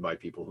surrounded by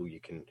people who you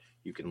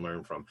can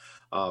learn from.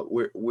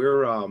 We're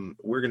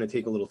going to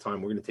take a little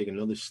time. We're going to take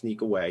another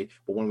sneak away.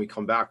 But when we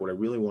come back, what I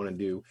really want to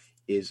do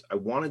is I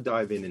want to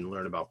dive in and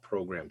learn about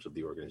programs of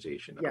the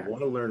organization. Yes. I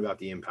want to learn about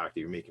the impact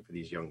that you're making for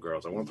these young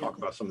girls. I want to talk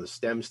about some of the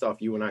STEM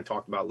stuff you and I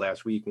talked about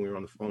last week when we were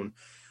on the phone.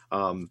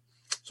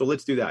 So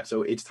let's do that.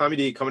 So it's Tommy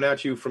D coming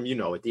at you from,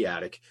 at the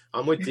attic.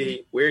 I'm with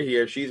D. We're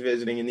here. She's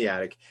visiting in the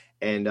attic.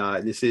 And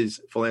this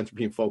is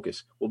Philanthropy in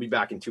Focus. We'll be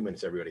back in 2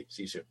 minutes, everybody.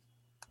 See you soon.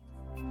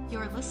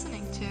 You're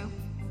listening to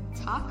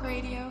Talk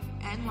Radio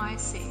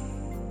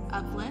NYC.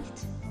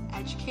 Uplift,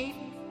 educate,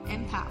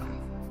 empower.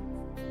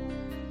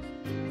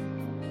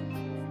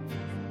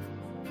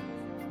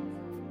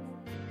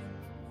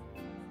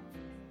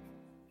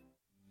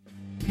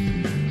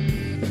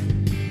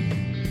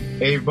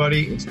 Hey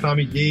everybody, it's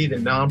Tommy D, the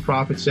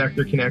Nonprofit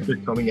Sector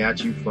Connector, coming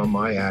at you from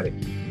my attic.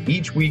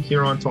 Each week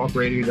here on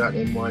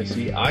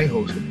talkradio.nyc, I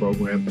host the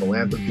program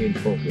Philanthropy in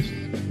Focus.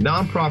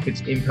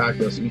 Nonprofits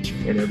impact us each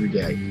and every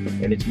day,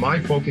 and it's my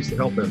focus to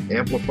help them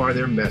amplify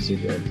their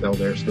message and tell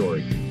their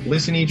story.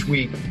 Listen each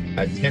week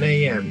at 10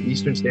 a.m.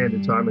 Eastern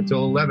Standard Time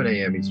until 11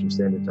 a.m. Eastern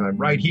Standard Time,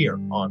 right here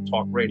on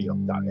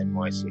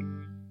talkradio.nyc.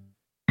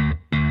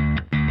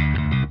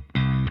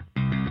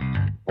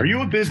 Are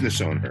you a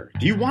business owner?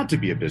 Do you want to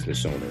be a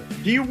business owner?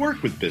 Do you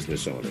work with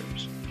business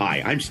owners?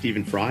 Hi, I'm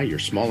Stephen Fry, your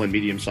small and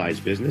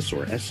medium-sized business,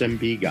 or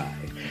SMB guy,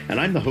 and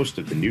I'm the host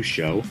of the new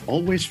show,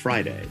 Always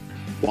Friday.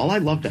 While I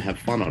love to have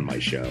fun on my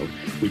show,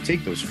 we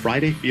take those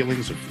Friday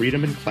feelings of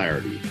freedom and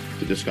clarity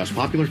to discuss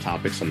popular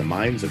topics on the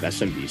minds of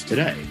SMBs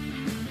today.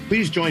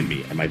 Please join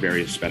me and my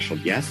various special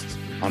guests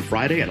on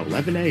Friday at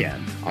 11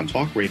 a.m. on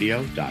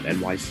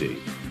talkradio.nyc.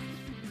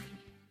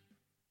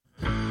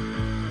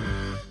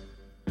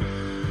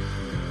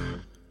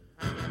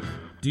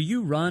 Do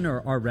you run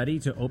or are ready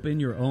to open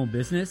your own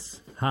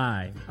business?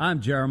 Hi,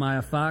 I'm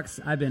Jeremiah Fox.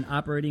 I've been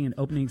operating and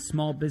opening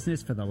small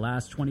business for the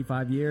last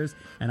 25 years,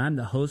 and I'm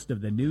the host of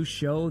the new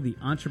show, The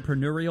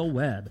Entrepreneurial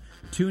Web.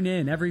 Tune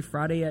in every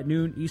Friday at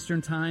noon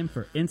Eastern Time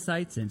for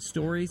insights and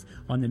stories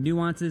on the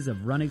nuances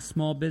of running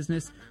small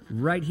business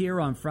right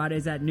here on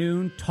Fridays at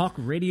noon,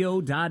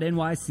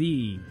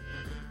 talkradio.nyc.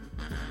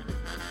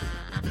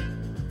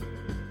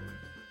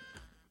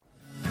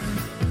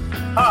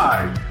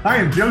 Hi, I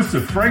am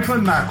Joseph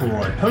Franklin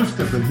McElroy, host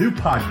of the new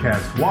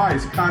podcast,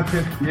 Wise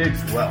Content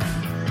Creates Wealth.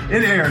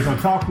 It airs on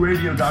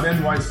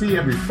talkradio.nyc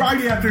every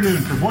Friday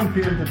afternoon from 1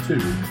 p.m. to 2.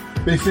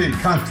 They say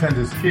content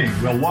is king.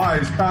 Well,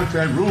 wise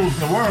content rules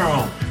the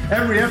world.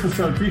 Every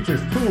episode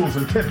features tools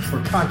and tips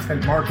for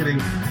content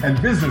marketing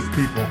and business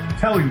people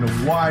telling the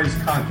wise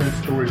content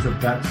stories of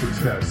that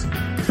success.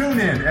 Tune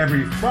in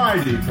every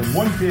Friday from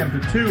 1 p.m. to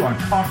 2 on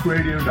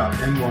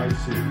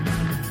talkradio.nyc.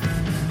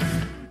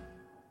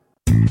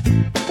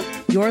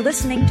 You're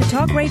listening to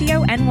Talk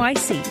Radio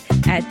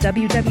NYC at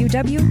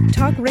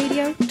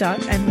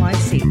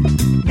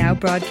www.talkradio.nyc. Now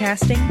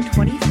broadcasting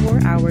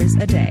 24 hours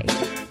a day.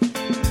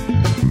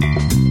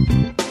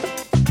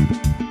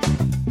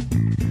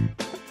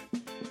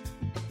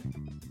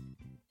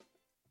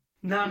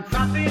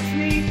 Nonprofits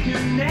need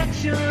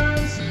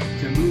connections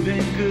to move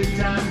in good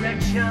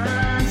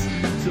directions.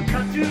 So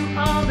cut through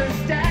all the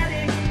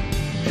static.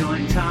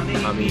 Join Tommy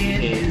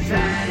in his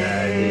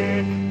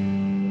attic.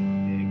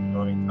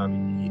 Join Tommy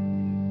D.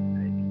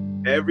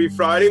 Every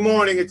Friday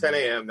morning at 10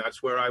 a.m.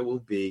 That's where I will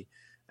be.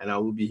 And I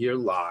will be here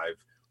live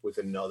with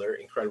another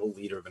incredible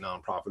leader of a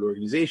nonprofit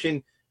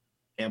organization,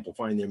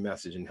 amplifying their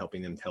message and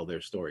helping them tell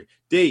their story.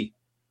 D,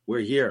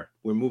 we're here.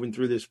 We're moving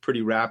through this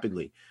pretty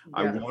rapidly.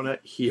 Yeah. I want to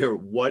hear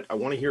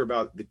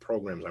about the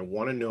programs. I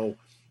want to know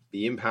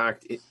the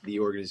impact the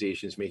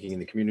organization is making in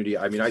the community.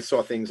 I mean, I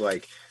saw things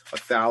like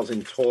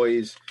 1,000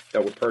 toys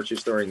that were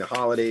purchased during the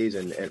holidays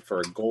and for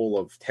a goal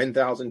of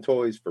 10,000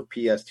 toys for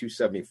PS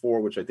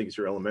 274, which I think is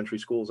your elementary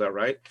school. Is that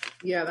right?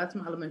 Yeah, that's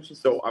my elementary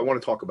school. So I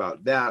want to talk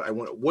about that. I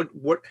want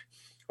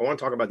to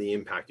talk about the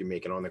impact you're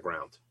making on the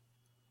ground.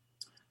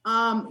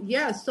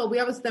 So we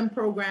have a STEM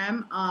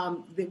program,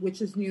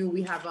 which is new.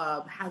 We have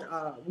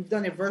we've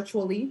done it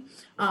virtually.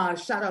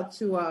 Shout out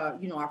to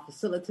our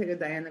facilitator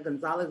Diana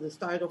Gonzalez. It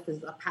started off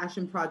as a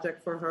passion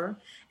project for her,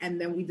 and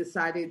then we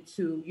decided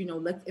to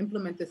let's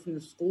implement this in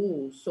the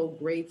schools. So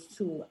grades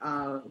 2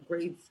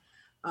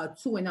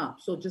 and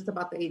up, so just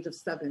about the age of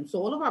 7. So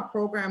all of our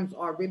programs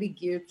are really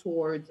geared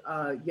towards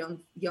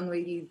young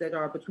ladies that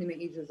are between the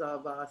ages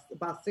of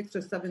about 6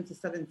 or 7 to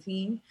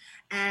 17.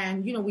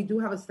 And we do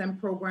have a STEM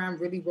program,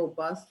 really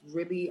robust,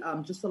 really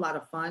just a lot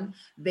of fun.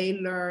 They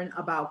learn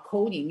about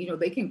coding.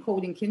 They can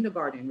code in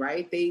kindergarten,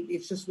 right?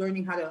 It's just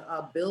learning how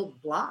to build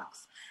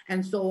blocks.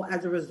 And so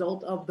as a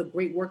result of the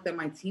great work that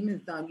my team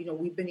has done,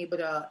 we've been able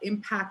to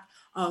impact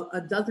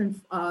a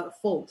dozen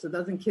folks, a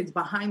dozen kids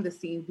behind the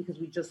scenes, because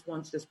we just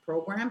launched this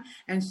program.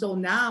 And so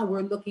now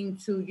we're looking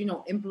to,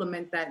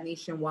 implement that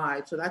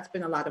nationwide. So that's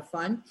been a lot of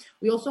fun.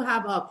 We also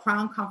have a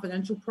Crown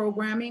Confidential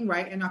programming,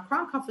 right? And our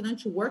Crown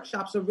Confidential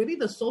workshops are really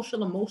the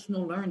social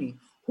emotional learning.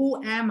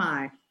 Who am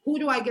I? Who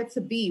do I get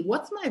to be?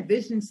 What's my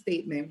vision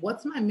statement?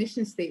 What's my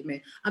mission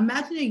statement?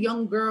 Imagine a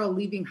young girl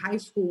leaving high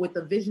school with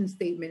a vision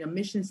statement, a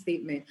mission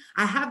statement.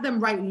 I have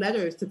them write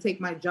letters to take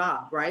my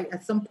job, right?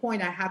 At some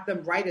point, I have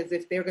them write as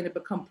if they're going to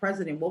become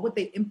president. What would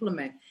they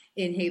implement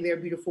in Hey There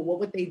Beautiful? What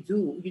would they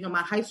do? You know,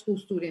 my high school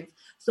students,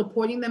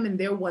 supporting them in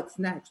their what's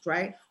next,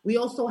 right? We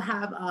also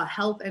have a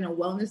health and a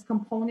wellness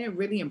component,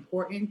 really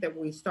important, that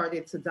we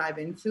started to dive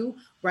into,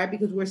 right?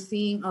 Because we're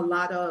seeing a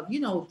lot of, you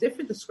know,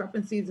 different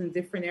discrepancies in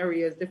different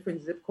areas,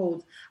 different zip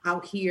codes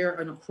out here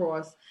and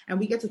across. And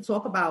we get to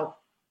talk about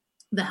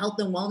the health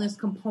and wellness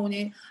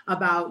component,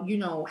 about, you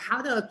know,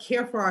 how to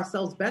care for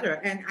ourselves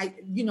better. And I,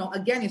 you know,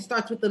 again, it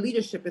starts with the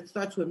leadership. It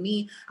starts with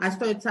me. I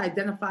started to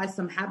identify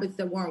some habits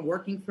that weren't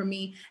working for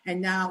me. And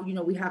now, you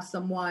know, we have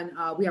someone,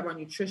 we have our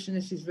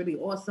nutritionist. She's really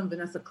awesome,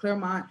 Vanessa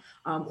Claremont,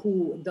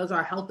 who does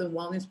our health and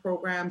wellness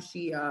program.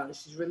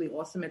 She's really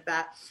awesome at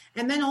that.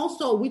 And then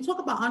also we talk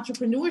about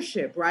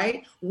entrepreneurship,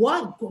 right?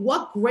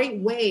 What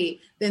great way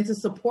than to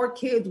support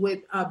kids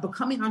with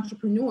becoming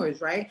entrepreneurs,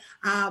 right?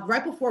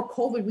 Right before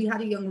COVID, we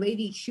had a young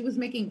lady. She was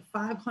making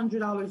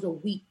 $500 a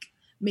week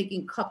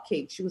making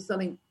cupcakes. She was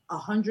selling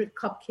 100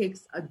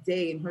 cupcakes a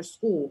day in her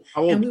school.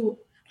 How old? And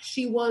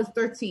she was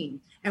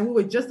 13, and we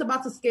were just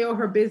about to scale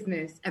her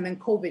business, and then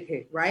COVID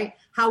hit, right?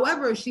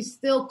 However, she's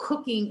still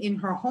cooking in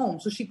her home.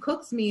 So she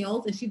cooks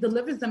meals and she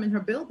delivers them in her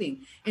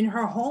building, in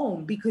her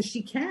home, because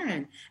she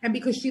can and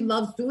because she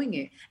loves doing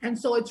it. And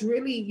so it's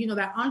really, you know,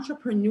 that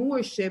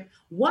entrepreneurship.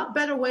 What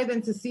better way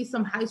than to see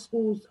some high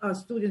school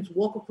students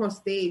walk across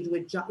stage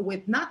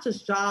with not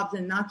just jobs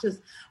and not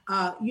just,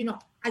 you know,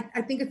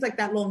 I think it's like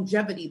that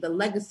longevity, the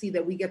legacy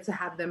that we get to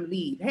have them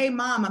leave. Hey,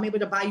 Mom, I'm able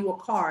to buy you a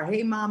car.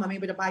 Hey, Mom, I'm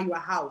able to buy you a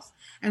house.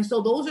 And so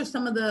those are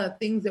some of the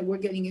things that we're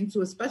getting into,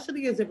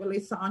 especially as it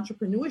relates to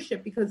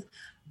entrepreneurship, because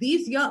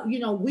these young, you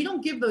know, we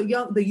don't give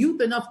the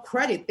youth enough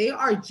credit. They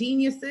are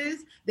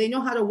geniuses. They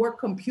know how to work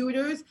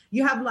computers.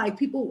 You have like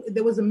people,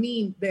 there was a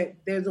meme that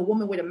there's a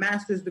woman with a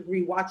master's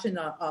degree watching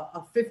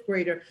a fifth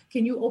grader.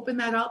 Can you open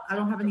that up? I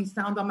don't have any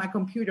sound on my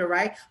computer,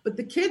 right? But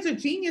the kids are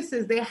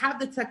geniuses. They have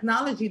the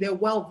technology. They're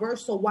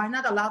well-versed. So why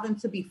not allow them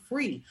to be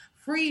free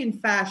in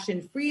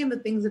fashion, free in the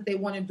things that they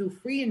want to do,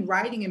 free in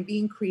writing and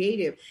being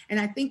creative? And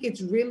I think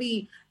it's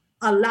really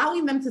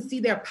allowing them to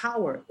see their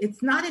power.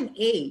 It's not an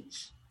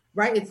age,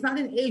 right? It's not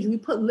an age. We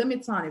put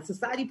limits on it.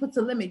 Society puts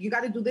a limit. You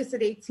got to do this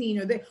at 18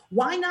 or that.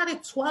 Why not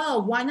at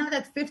 12? Why not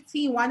at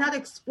 15? Why not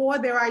explore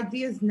their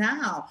ideas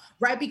now,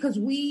 right? Because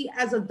we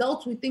as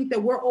adults, we think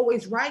that we're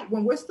always right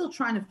when we're still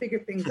trying to figure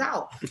things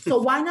out.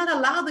 So why not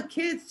allow the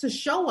kids to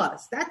show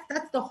us?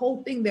 That's the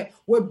whole thing, that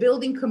we're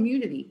building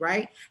community,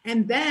 right?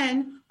 And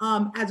then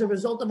as a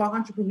result of our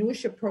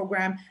entrepreneurship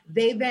program,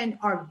 they then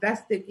are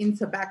vested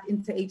back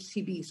into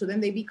HTB. So then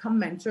they become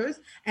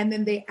mentors, and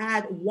then they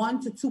add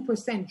 1 to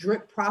 2%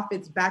 drip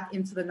profits back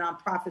into the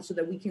nonprofit so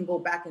that we can go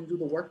back and do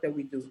the work that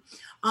we do.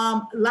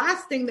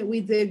 Last thing that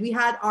we did, we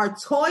had our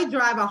toy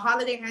drive, our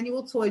holiday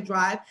annual toy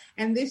drive.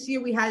 And this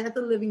year we had it at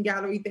the Living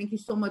Gallery. Thank you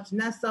so much,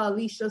 Nessa,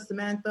 Alicia,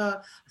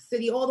 Samantha,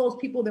 City, all those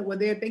people that were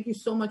there. Thank you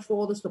so much for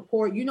all the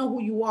support. You know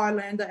who you are,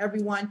 Landa,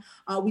 everyone.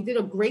 We did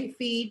a great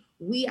feed.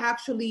 We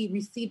actually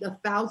received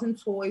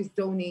 1,000 toys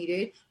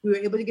donated. We were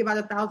able to give out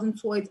 1,000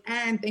 toys.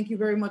 And thank you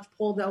very much,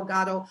 Paul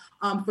Delgado,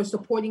 for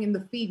supporting in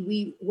the feed.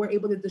 We were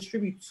able to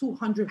distribute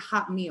 200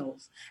 hot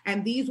meals.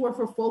 And these were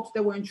for folks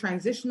that were in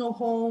transitional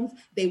homes.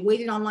 They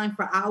waited online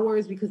for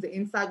hours because the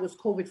inside was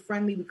COVID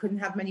friendly. We couldn't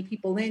have many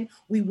people in.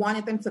 We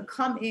wanted them to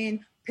come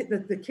in.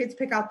 The kids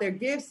pick out their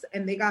gifts,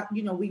 and they got,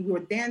 you know, we were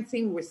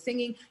dancing, we were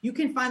singing. You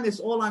can find this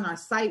all on our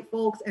site,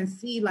 folks, and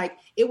see, like,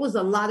 it was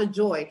a lot of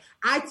joy.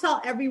 I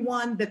tell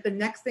everyone that the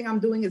next thing I'm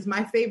doing is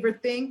my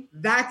favorite thing.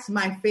 That's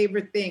my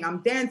favorite thing.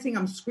 I'm dancing,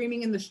 I'm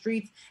screaming in the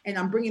streets, and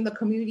I'm bringing the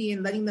community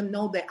and letting them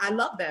know that I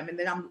love them and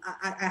that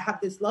I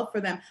have this love for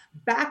them.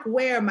 Back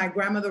where my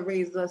grandmother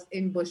raised us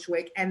in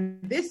Bushwick. And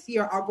this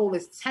year, our goal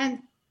is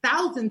 10,000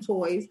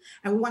 toys,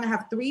 and we want to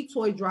have 3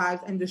 toy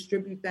drives and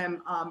distribute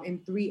them in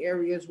 3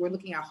 areas. We're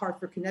looking at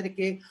Hartford,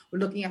 Connecticut. We're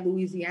looking at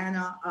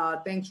Louisiana.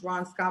 Thanks,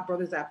 Ron Scott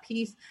Brothers at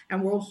Peace.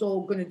 And we're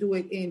also going to do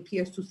it in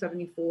PS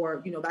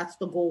 274. You know, that's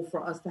the goal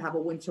for us, to have a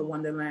winter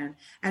wonderland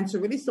and to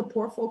really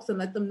support folks and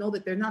let them know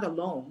that they're not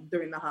alone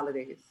during the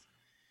holidays.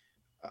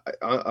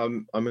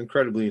 I'm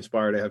incredibly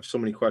inspired. I have so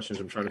many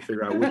questions. I'm trying to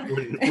figure out where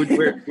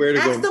to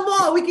go. Ask them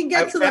all. We can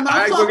get to them.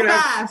 I'll talk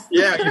fast.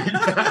 Yeah,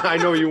 I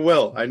know you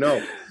will. I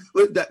know.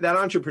 That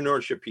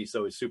entrepreneurship piece,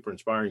 though, is super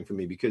inspiring for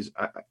me because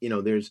you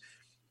know, there's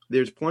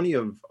plenty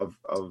of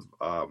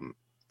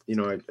you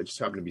know, I just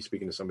happened to be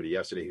speaking to somebody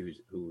yesterday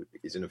who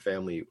is in a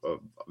family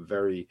of a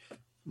very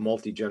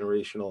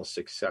multi-generational,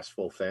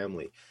 successful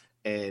family,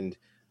 and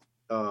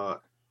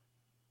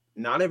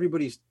not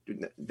everybody's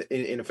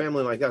in a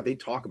family like that. They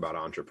talk about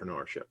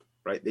entrepreneurship,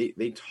 right?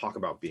 They talk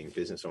about being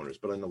business owners,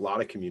 but in a lot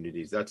of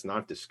communities, that's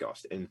not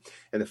discussed. And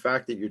the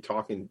fact that you're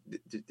talking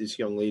this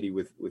young lady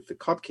with the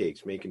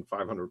cupcakes, making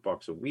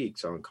 $500 a week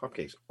selling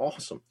cupcakes,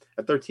 awesome,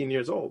 at 13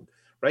 years old,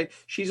 right?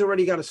 She's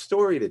already got a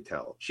story to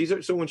tell.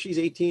 So when she's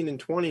 18 and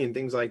 20 and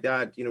things like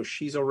that, you know,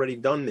 she's already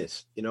done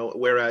this, you know,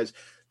 whereas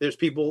there's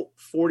people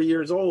 40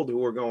 years old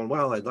who are going,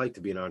 well, I'd like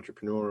to be an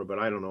entrepreneur, but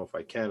I don't know if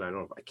I can. I don't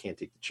know if I can't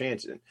take the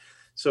chance. And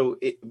so,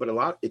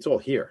 it's all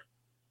here.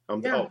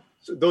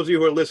 So those of you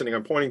who are listening,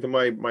 I'm pointing to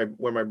my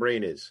where my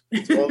brain is.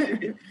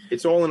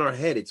 It's all in our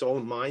head. It's all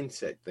a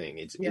mindset thing.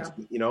 It's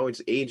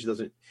age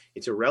doesn't,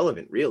 it's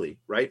irrelevant really,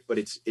 right? But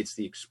it's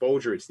the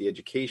exposure, it's the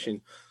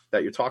education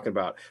that you're talking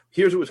about.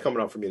 Here's what was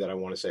coming up for me that I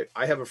want to say.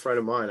 I have a friend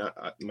of mine,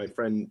 my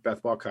friend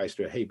Beth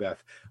Balkeister. Hey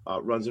Beth,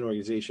 runs an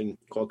organization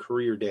called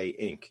Career Day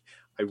Inc.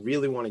 I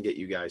really want to get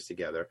you guys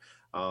together.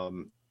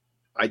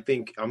 I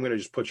think I'm going to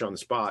just put you on the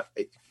spot.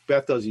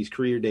 Beth does these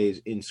career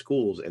days in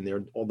schools, and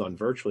they're all done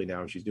virtually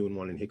now. And she's doing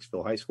one in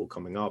Hicksville High School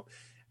coming up.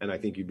 And I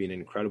think you'd be an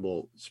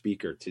incredible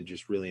speaker to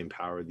just really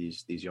empower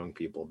these young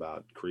people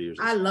about careers.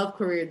 I love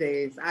career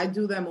days. I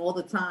do them all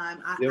the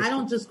time. I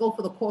don't just go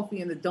for the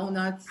coffee and the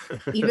donuts,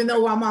 even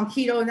though I'm on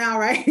keto now,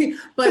 right?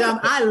 But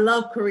I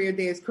love career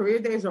days. Career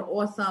days are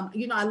awesome.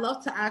 I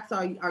love to ask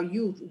our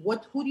youth,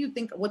 what do you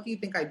think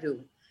I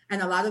do?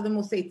 And a lot of them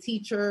will say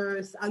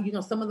teachers.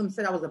 Some of them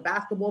said I was a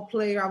basketball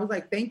player. I was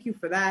like, thank you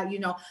for that.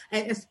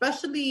 And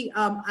especially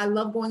I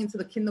love going into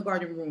the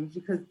kindergarten rooms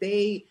because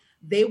they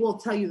will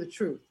tell you the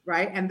truth,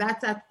 right? And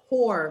that's at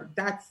core.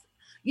 That's,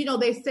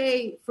 they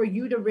say for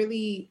you to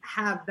really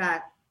have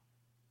that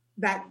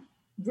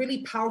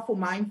really powerful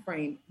mind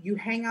frame, you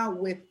hang out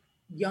with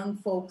young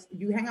folks,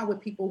 you hang out with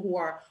people who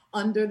are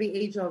under the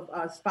age of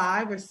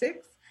 5 or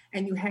 6,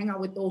 and you hang out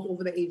with those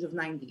over the age of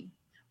 90.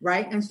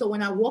 Right. And so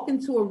when I walk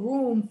into a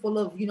room full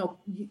of,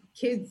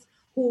 kids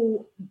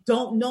who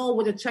don't know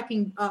what a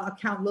checking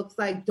account looks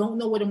like, don't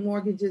know what a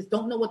mortgage is,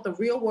 don't know what the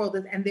real world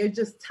is, and they're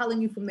just telling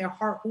you from their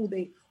heart who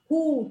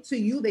to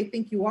you they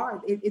think you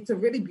are. It's a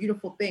really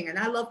beautiful thing. And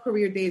I love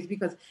career days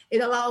because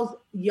it allows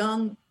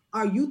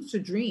our youth to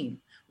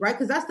dream. Right.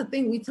 Because that's the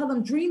thing. We tell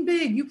them, dream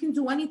big, you can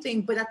do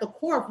anything. But at the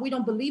core, if we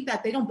don't believe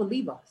that, they don't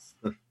believe us.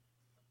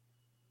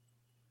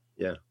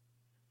 Yeah.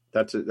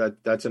 That's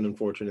an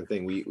unfortunate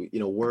thing. We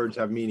words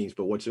have meanings,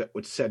 but what's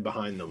said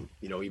behind them,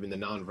 even the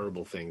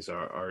nonverbal things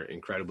are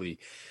incredibly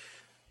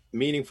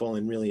meaningful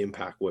and really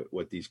impact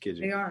what these kids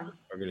are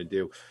going to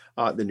do.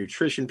 The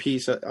nutrition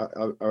piece, I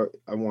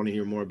want to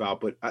hear more about,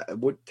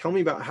 but tell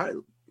me about how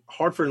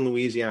Hartford and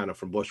Louisiana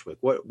from Bushwick.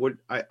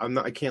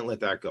 I can't let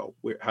that go.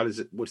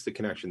 What's the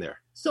connection there?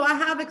 So I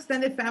have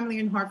extended family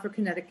in Hartford,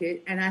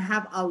 Connecticut, and I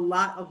have a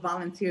lot of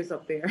volunteers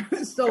up there.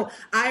 So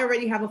I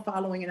already have a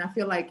following, and I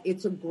feel like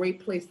it's a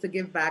great place to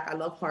give back. I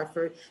love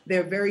Hartford.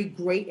 They're very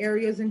great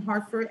areas in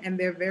Hartford, and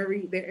they're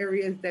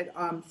areas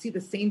that see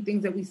the same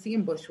things that we see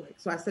in Bushwick.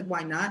 So I said,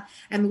 why not?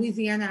 And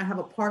Louisiana, I have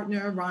a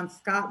partner, Ron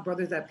Scott,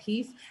 Brothers at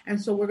Peace. And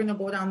so we're going to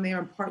go down there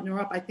and partner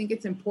up. I think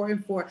it's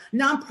important for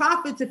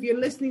nonprofits, if you're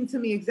listening to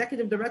me,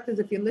 executive directors,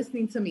 if you're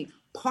listening to me,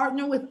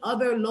 partner with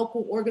other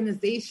local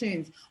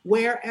organizations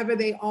wherever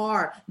they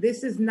are.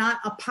 This is not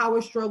a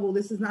power struggle.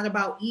 This is not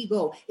about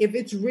ego. If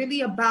it's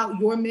really about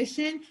your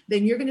mission,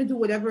 then you're going to do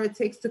whatever it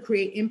takes to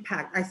create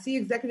impact. I see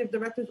executive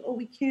directors,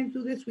 we can't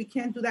do this, we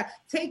can't do that.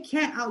 Take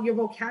can't out your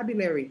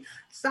vocabulary.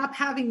 Stop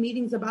having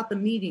meetings about the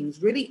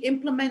meetings. Really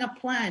implement a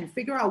plan.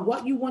 Figure out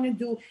what you want to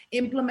do,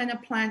 implement a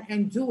plan,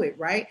 and do it,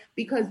 right?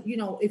 Because,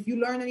 if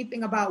you learn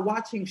anything about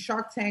watching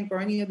Shark Tank or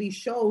any of these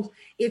shows,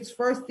 it's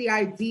first the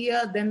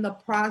idea, then the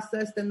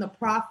process, then the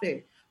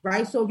profit,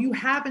 right? So if you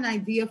have an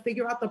idea,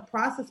 figure out the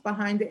process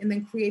behind it and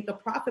then create the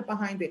profit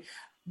behind it.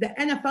 The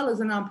NFL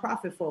is a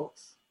nonprofit,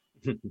 folks.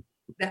 The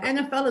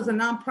NFL is a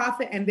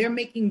nonprofit and they're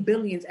making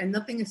billions and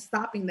nothing is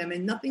stopping them,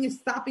 and nothing is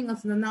stopping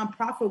us in the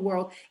nonprofit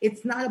world.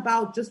 It's not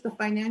about just the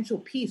financial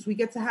piece. We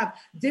get to have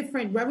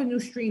different revenue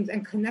streams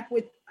and connect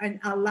with and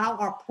allow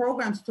our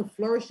programs to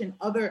flourish in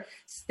other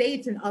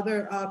states and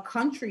other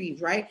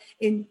countries, right?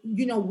 And,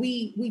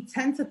 we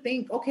tend to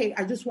think, okay,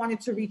 I just wanted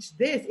to reach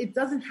this. It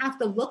doesn't have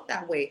to look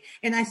that way.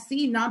 And I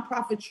see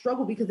nonprofits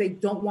struggle because they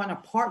don't want to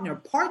partner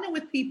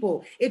with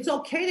people. It's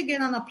okay to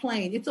get on a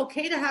plane. It's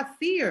okay to have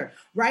fear,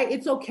 right?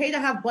 It's okay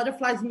to have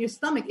butterflies in your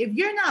stomach.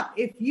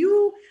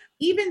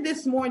 Even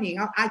this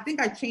morning, I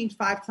think I changed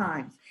 5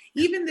 times.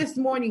 Even this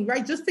morning,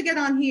 right, just to get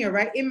on here,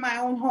 right, in my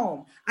own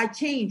home, I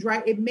change,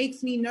 right? It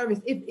makes me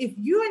nervous. If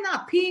you are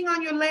not peeing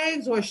on your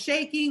legs or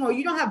shaking or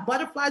you don't have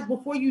butterflies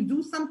before you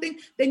do something,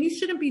 then you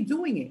shouldn't be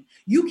doing it.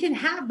 You can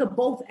have the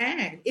both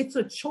and. It's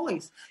a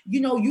choice.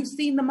 You've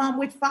seen the mom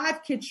with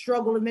 5 kids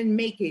struggle and then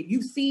make it.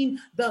 You've seen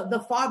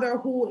the father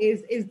who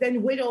is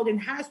then widowed and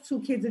has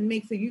 2 kids and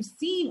makes it. You've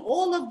seen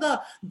all of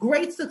the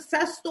great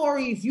success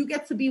stories. You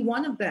get to be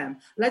one of them.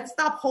 Let's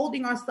stop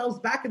holding ourselves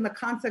back in the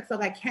context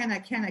of I can.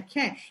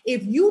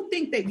 If you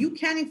think that you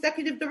can,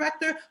 executive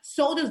director,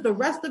 so does the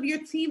rest of your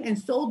team, and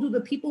so do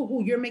the people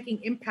who you're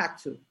making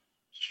impact to.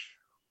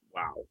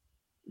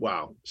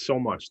 Wow. So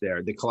much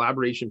there. The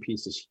collaboration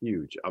piece is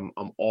huge. I'm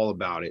all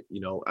about it.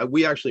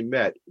 We actually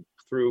met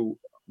through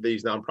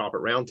these nonprofit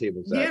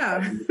roundtables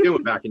that we were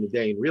doing back in the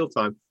day in real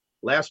time.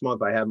 Last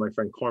month, I had my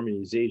friend Carmen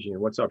Uzazian.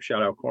 What's up?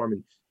 Shout out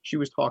Carmen. She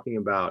was talking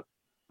about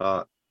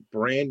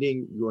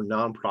branding your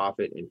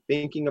nonprofit and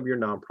thinking of your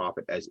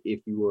nonprofit as if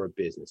you were a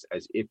business,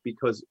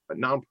 because a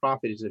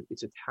nonprofit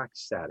it's a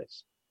tax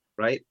status,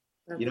 right?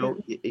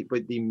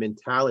 But the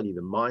mentality,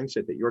 the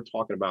mindset that you're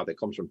talking about that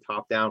comes from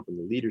top down, from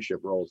the leadership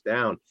rolls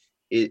down,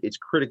 it's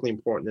critically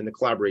important in the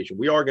collaboration.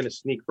 We are going to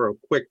sneak for a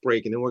quick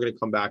break, and then we're going to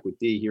come back with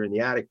Dee here in the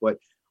attic. But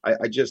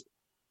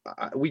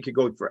we could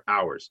go for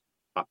hours.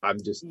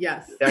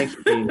 Yes. Thanks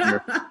for being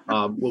here.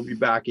 We'll be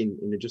back in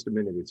just a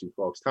minute or two,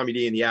 folks. Tommy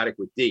D in the attic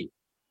with Dee.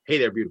 Hey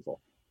there, beautiful.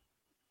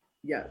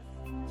 Yes.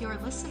 You're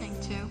listening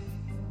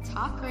to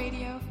Talk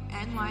Radio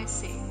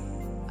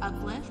NYC.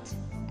 Uplift,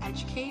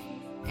 educate,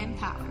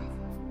 empower.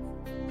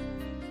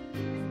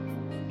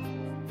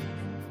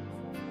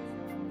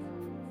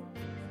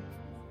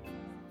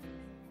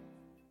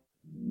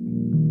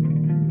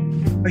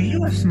 Are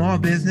you a small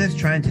business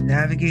trying to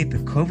navigate the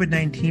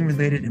COVID-19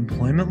 related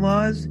employment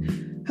laws?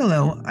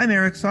 Hello, I'm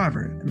Eric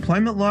Sauver,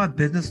 employment law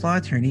business law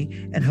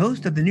attorney and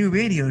host of the new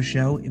radio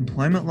show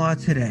Employment Law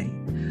Today.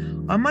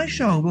 On my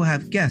show, we'll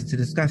have guests to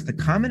discuss the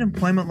common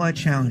employment law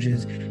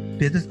challenges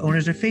business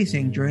owners are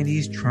facing during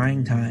these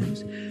trying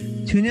times.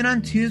 Tune in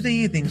on Tuesday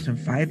evenings from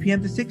 5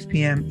 p.m. to 6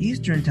 p.m.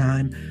 Eastern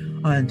Time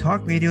on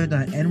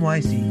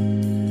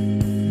talkradio.nyc.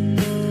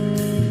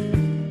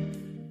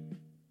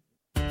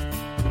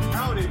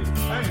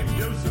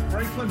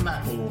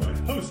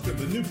 McElroy, host of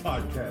the new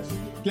podcast,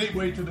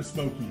 Gateway to the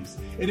Smokies.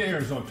 It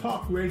airs on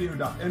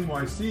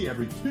talkradio.nyc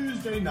every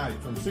Tuesday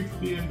night from 6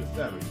 p.m. to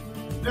 7.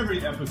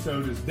 Every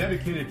episode is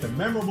dedicated to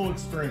memorable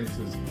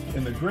experiences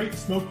in the Great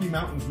Smoky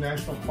Mountains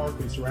National Park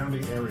and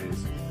surrounding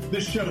areas.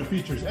 This show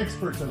features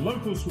experts and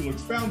locals who will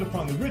expound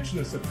upon the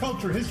richness of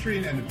culture,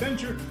 history, and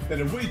adventure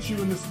that awaits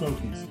you in the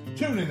Smokies.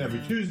 Tune in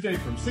every Tuesday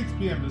from 6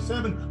 p.m. to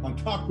 7 on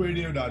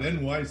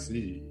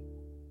talkradio.nyc.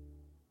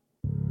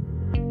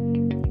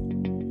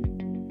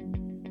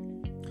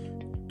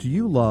 Do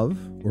you love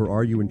or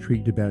are you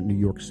intrigued about New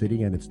York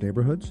City and its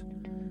neighborhoods?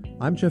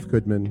 I'm Jeff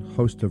Goodman,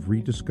 host of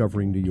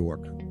Rediscovering New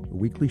York, a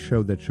weekly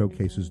show that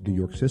showcases New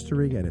York's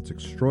history and its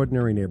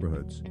extraordinary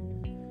neighborhoods.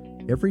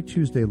 Every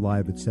Tuesday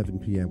live at 7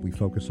 p.m., we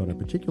focus on a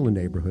particular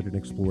neighborhood and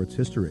explore its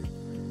history,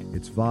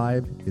 its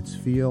vibe, its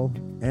feel,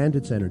 and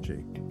its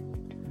energy.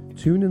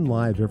 Tune in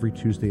live every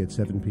Tuesday at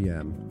 7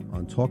 p.m.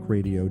 on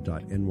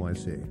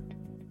talkradio.nyc.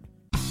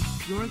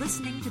 You're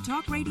listening to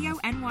Talk Radio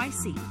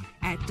NYC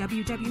at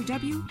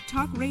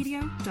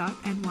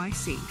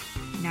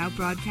www.talkradio.nyc. Now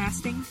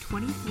broadcasting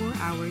 24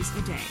 hours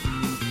a day.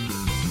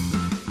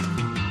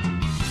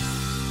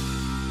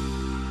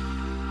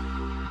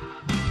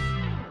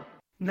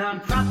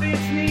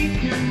 Nonprofits need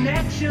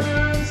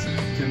connections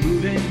to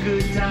move in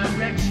good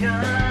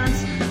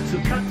directions. So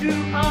cut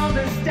through all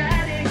the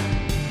static.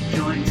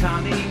 Join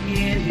Tommy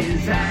in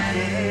his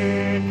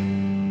attic.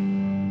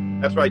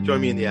 That's right.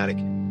 Join me in the attic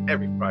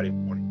every Friday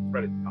morning.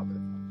 Right at the top of the,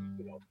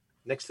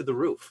 next to the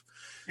roof.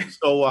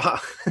 So,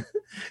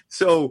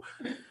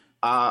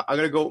 I'm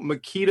going to go.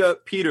 Makita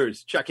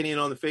Peters checking in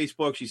on the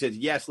Facebook. She says,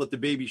 yes, let the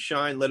baby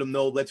shine. Let them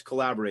know. Let's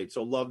collaborate.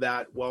 So love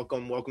that.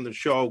 Welcome to the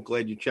show.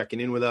 Glad you're checking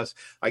in with us.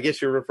 I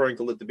guess you're referring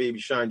to Let the Baby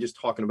Shine, just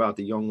talking about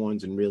the young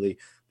ones and really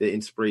the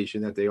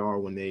inspiration that they are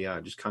when they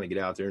just kind of get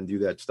out there and do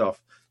that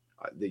stuff.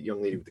 The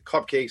young lady with the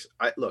cupcakes.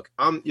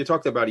 You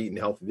talked about eating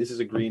healthy. This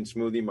is a green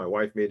smoothie. My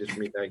wife made this for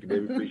me. Thank you,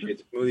 baby. Appreciate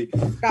the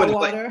smoothie. Got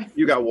water.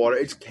 You got water.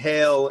 It's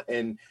kale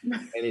and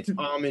it's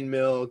almond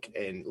milk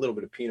and a little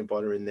bit of peanut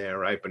butter in there,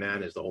 right?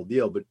 Bananas, the whole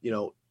deal. But,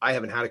 I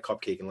haven't had a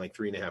cupcake in like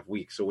 3.5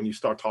 weeks. So when you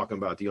start talking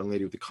about the young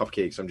lady with the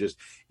cupcakes,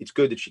 it's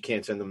good that she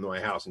can't send them to my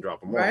house and drop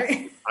them right? off.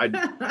 I'm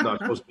not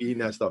supposed to be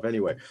eating that stuff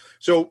anyway.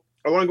 So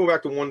I want to go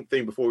back to one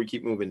thing before we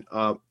keep moving.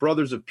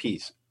 Brothers of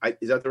Peace.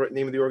 Is that the right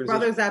name of the organization?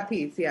 Brothers at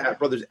Peace, yeah.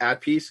 Brothers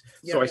at Peace.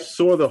 Yeah. So I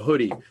saw the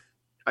hoodie.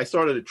 I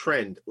started a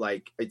trend.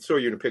 Like, I saw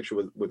you in a picture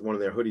with one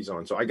of their hoodies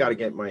on. So I got to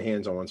get my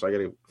hands on one. So I got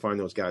to find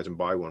those guys and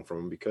buy one from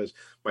them, because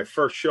my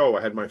first show,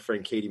 I had my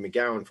friend Katie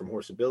McGowan from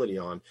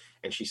Horseability on,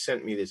 and she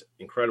sent me this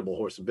incredible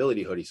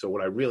Horseability hoodie. So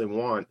what I really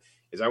want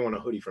is I want a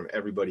hoodie from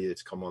everybody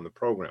that's come on the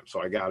program.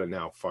 So I got to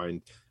now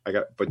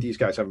but these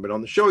guys haven't been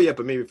on the show yet,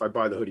 but maybe if I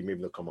buy the hoodie,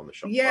 maybe they'll come on the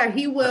show. Yeah,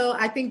 he will.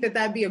 I think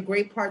that'd be a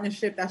great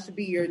partnership. That should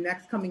be your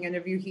next coming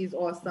interview. He's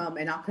awesome.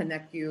 And I'll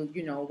connect you,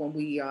 when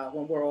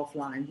we're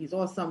offline. He's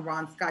awesome.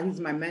 Ron Scott,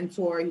 he's my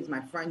mentor. He's my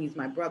friend. He's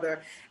my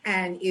brother.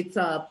 And it's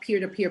a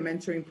peer-to-peer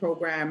mentoring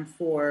program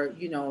for,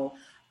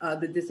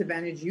 the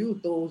disadvantaged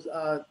youth, those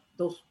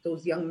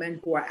young men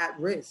who are at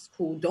risk,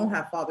 who don't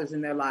have fathers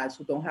in their lives,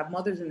 who don't have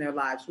mothers in their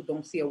lives, who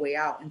don't see a way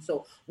out. And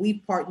so we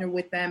partner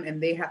with them,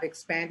 and they have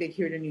expanded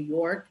here to New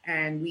York,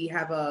 and we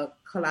have a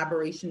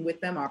collaboration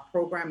with them. Our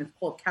program is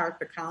called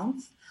Character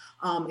Counts.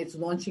 It's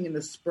launching in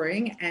the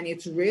spring, and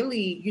it's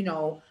really,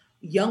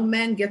 young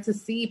men get to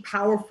see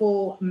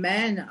powerful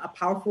men,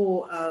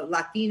 powerful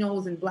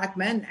Latinos and Black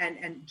men,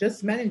 and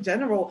just men in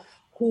general,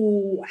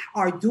 who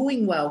are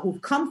doing well,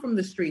 who've come from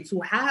the streets,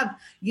 who have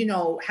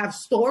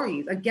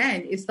stories.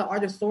 Again, it's the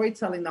art of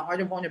storytelling, the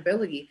art of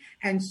vulnerability.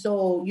 And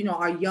so,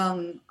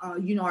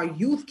 our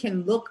youth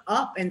can look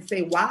up and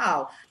say,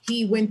 wow,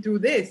 he went through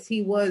this.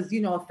 He was,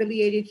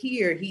 affiliated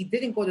here. He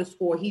didn't go to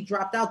school. He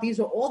dropped out. These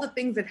are all the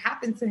things that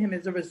happened to him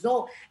as a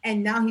result.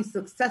 And now he's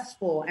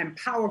successful and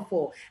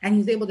powerful, and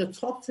he's able to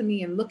talk to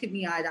me and look at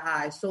me eye to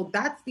eye. So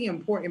that's the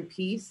important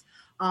piece.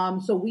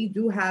 So we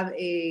do have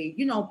a,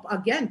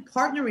 again,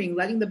 partnering,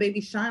 letting the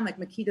baby shine. Like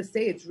Makita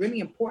say, it's really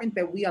important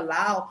that we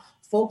allow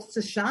folks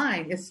to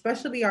shine,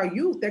 especially our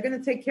youth. They're going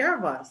to take care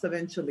of us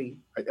eventually.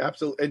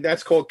 Absolutely. And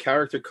that's called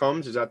Character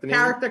Comes. Is that the name?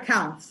 Character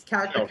Counts.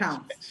 Character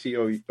Counts.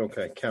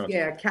 Okay, Counts.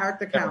 Yeah,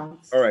 Character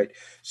Counts. All right.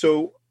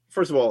 So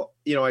first of all,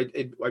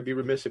 I'd be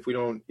remiss if we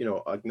don't,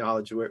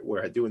 acknowledge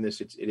we're doing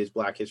this. It is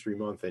Black History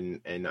Month,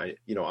 and I,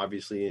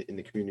 obviously in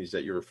the communities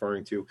that you're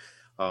referring to,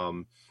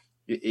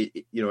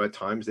 at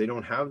times they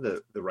don't have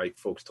the right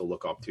folks to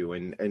look up to.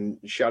 And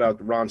shout out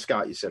to Ron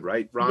Scott, you said,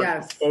 right? Ron,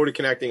 yes. Forward to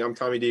connecting. I'm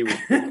Tommy D.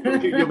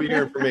 You'll be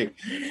hearing from me.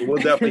 But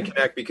we'll definitely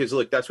connect because,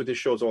 look, that's what this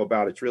show is all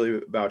about. It's really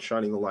about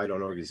shining the light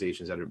on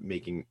organizations that are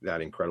making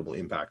that incredible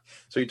impact.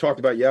 So you talked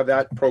about, you have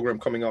that program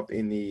coming up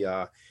in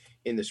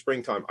the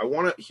springtime. I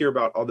want to hear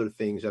about other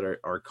things that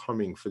are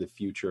coming for the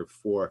future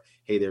for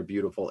Hey There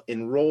Beautiful.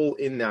 Enroll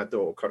in that,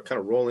 though, kind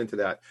of roll into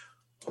that.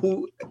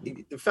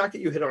 The fact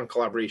that you hit on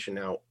collaboration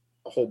now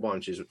a whole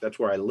bunch that's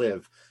where I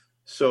live.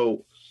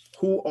 So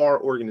who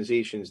are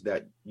organizations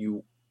that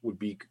you would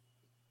be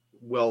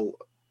well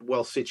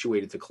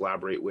situated to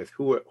collaborate with?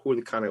 Who are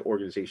the kind of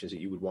organizations that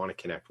you would want to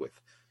connect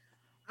with?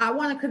 I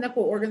want to connect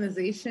with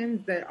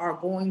organizations that are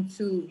going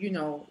to,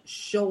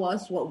 show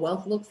us what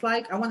wealth looks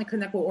like. I want to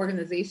connect with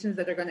organizations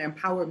that are going to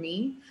empower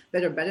me,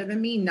 that are better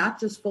than me, not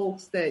just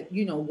folks that,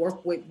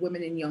 work with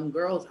women and young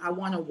girls. I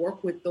want to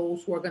work with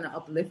those who are going to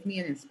uplift me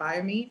and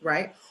inspire me,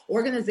 right?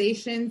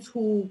 Organizations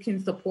who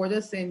can support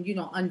us in,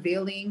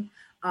 unveiling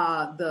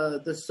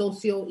the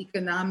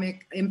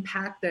socioeconomic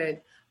impact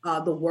that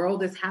the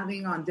world is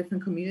having on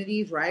different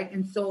communities, right?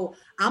 And so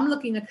I'm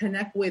looking to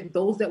connect with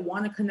those that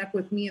want to connect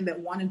with me and that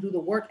want to do the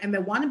work and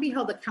that want to be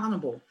held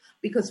accountable,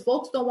 because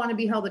folks don't want to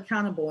be held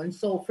accountable. And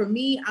so for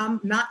me, I'm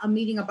not a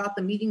meeting about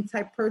the meeting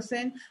type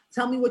person.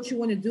 Tell me what you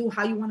want to do,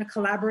 how you want to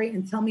collaborate,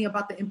 and tell me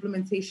about the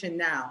implementation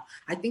now.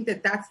 I think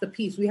that that's the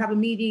piece. We have a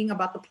meeting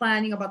about the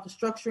planning, about the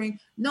structuring.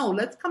 No,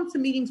 let's come to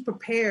meetings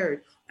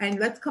prepared. And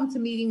let's come to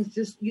meetings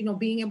just,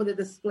 being able to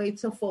display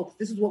to folks,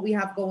 this is what we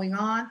have going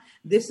on.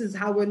 This is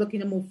how we're looking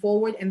to move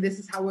forward. And this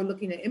is how we're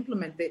looking to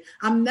implement it.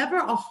 I'm never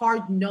a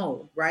hard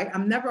no, right?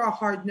 I'm never a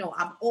hard no.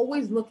 I'm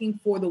always looking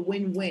for the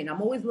win-win.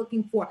 I'm always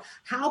looking for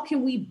how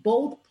can we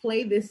both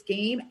play this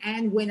game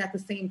and win at the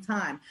same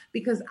time?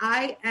 Because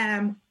I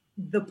am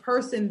the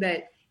person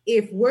that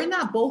if we're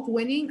not both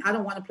winning, I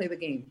don't want to play the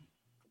game.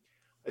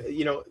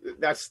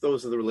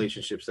 Those are the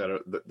relationships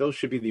those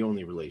should be the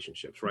only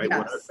relationships, right? Yes.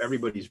 Where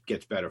everybody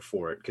gets better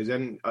for it, because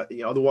then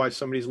otherwise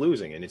somebody's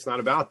losing, and it's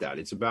not about that.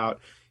 It's about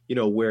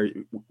where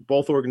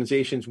both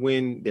organizations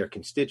win, their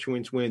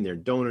constituents win, their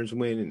donors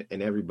win,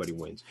 and everybody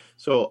wins.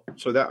 So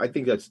that I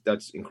think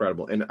that's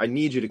incredible. And I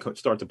need you to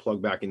start to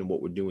plug back into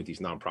what we're doing with these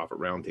nonprofit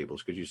roundtables,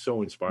 because you're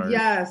so inspiring.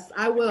 Yes,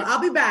 I will.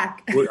 I'll be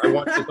back. I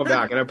want you to come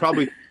back,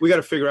 and we got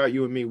to figure out,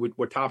 you and me,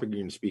 what topic you're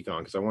going to speak on,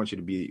 because I want you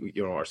to be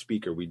our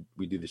speaker. We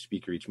do the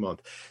speaker each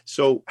month.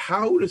 So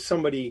how does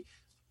somebody,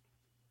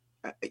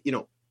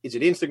 is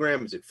it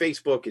Instagram? Is it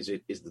Facebook? Is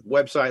the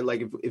website?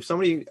 Like if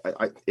somebody,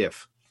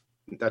 if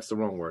that's the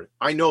wrong word.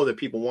 I know that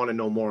people want to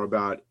know more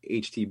about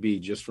HTB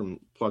just from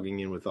plugging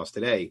in with us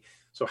today.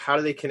 So how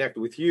do they connect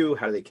with you?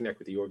 How do they connect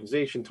with the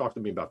organization? Talk to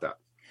me about that.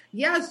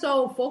 Yeah,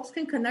 so folks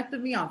can connect with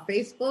me on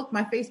Facebook.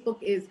 My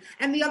Facebook is,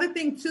 and the other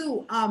thing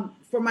too,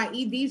 for my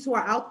EDs who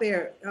are out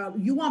there,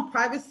 you want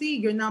privacy,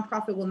 your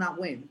nonprofit will not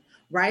win.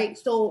 Right.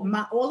 So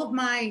all of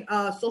my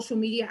social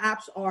media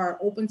apps are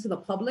open to the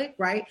public.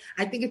 Right.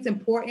 I think it's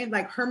important.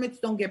 Like hermits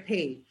don't get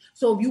paid.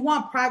 So if you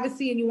want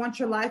privacy and you want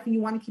your life and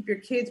you want to keep your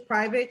kids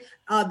private,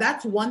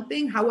 that's one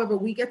thing. However,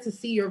 we get to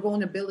see your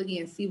vulnerability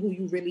and see who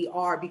you really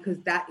are, because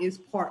that is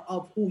part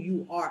of who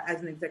you are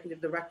as an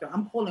executive director.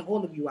 I'm calling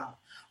all of you out.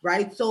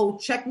 Right. So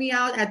check me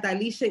out at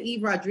Dalisha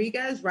Eve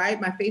Rodriguez. Right.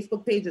 My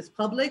Facebook page is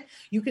public.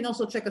 You can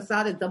also check us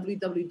out at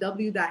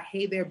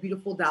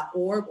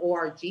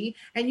www.heytherebeautiful.org.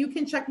 And you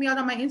can check me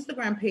out on my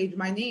Instagram page,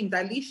 my name,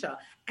 Dalisha,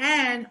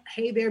 and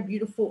Hey There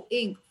Beautiful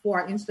Inc. for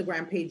our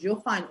Instagram page.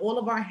 You'll find all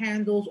of our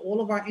handles,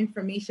 all of our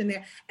information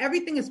there.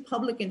 Everything is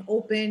public and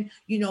open.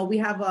 We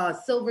have a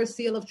silver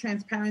seal of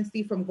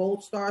transparency from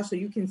Gold Star, so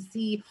you can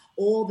see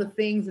all the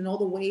things and all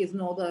the ways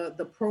and all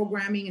the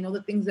programming and all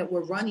the things that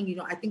we're running.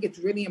 I think it's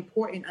really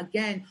important.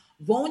 Again,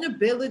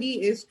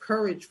 vulnerability is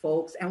courage,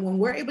 folks. And when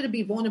we're able to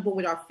be vulnerable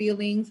with our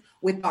feelings,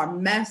 with our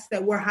mess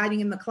that we're hiding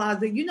in the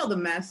closet, the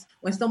mess,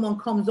 when someone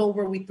comes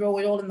over, we throw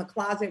it all in the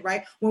closet,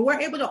 right? When we're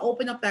able to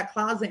open up that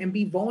closet and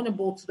be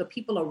vulnerable to the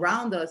people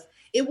around us,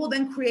 it will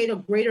then create a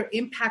greater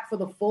impact for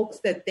the folks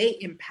that they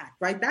impact,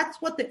 right?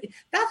 That's what the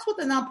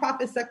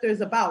nonprofit sector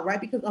is about,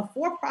 right? Because a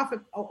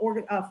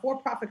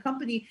for-profit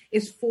company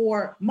is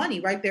for money,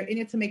 right? They're in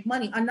it to make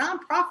money. A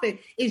nonprofit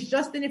is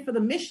just in it for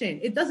the mission.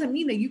 It doesn't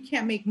mean that you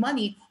can't make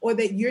money or or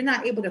that you're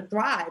not able to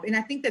thrive. And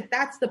I think that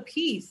that's the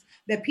piece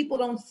that people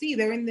don't see.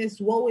 They're in this,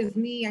 woe is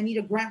me, I need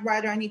a grant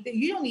writer,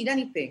 you don't need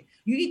anything.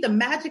 You need the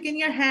magic in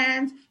your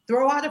hands,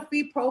 throw out a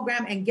free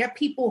program and get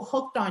people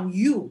hooked on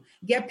you,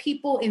 get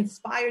people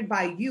inspired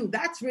by you.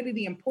 That's really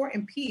the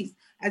important piece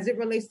as it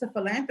relates to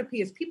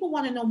philanthropy, is people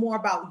want to know more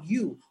about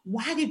you.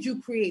 Why did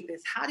you create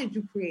this? How did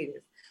you create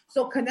this?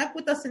 So connect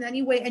with us in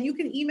any way, and you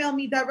can email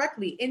me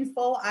directly,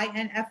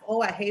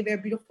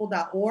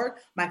 info@heytherebeautiful.org.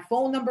 My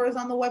phone number is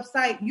on the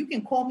website. You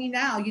can call me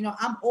now.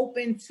 I'm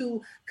open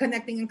to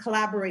connecting and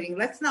collaborating.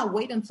 Let's not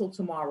wait until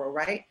tomorrow,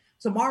 right?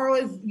 Tomorrow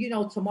is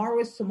tomorrow.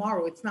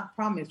 It's not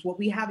promised. What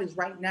we have is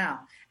right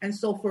now. And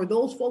so for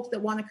those folks that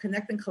want to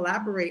connect and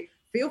collaborate,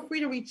 feel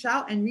free to reach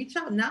out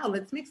now.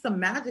 Let's make some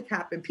magic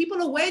happen.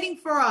 People are waiting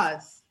for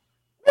us.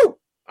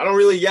 I don't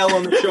really yell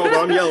on the show, but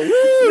I'm yelling.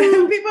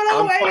 Woo! People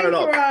are waiting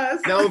for us.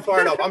 Now I'm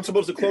fired up. I'm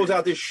supposed to close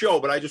out this show,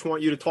 but I just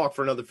want you to talk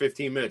for another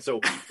 15 minutes. So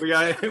we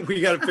got to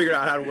figure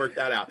out how to work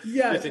that out.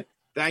 Yeah. Listen,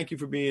 thank you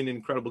for being an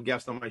incredible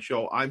guest on my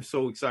show. I'm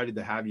so excited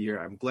to have you here.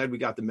 I'm glad we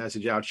got the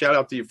message out. Shout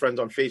out to your friends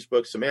on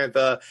Facebook,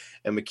 Samantha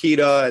and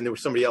Makita, and there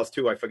was somebody else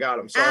too. I forgot.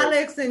 I'm sorry.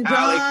 Alex and John.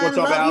 Alex, what's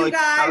up, love Alex? You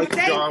guys. Alex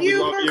and John, we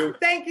love you.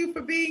 Thank you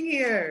for being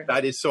here.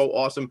 That is so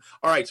awesome.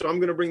 All right, so I'm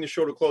going to bring the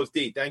show to close.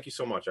 Dee, thank you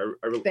so much. I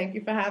really thank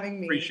you for having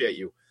me. Appreciate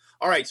you.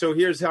 All right, so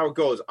here's how it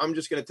goes. I'm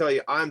just going to tell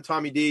you, I'm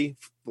Tommy D.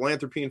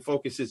 Philanthropy in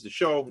Focus is the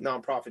show,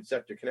 nonprofit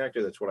sector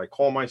connector. That's what I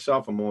call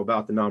myself. I'm all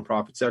about the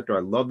nonprofit sector. I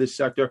love this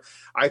sector.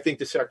 I think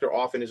the sector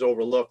often is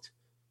overlooked,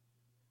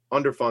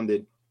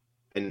 underfunded,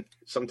 and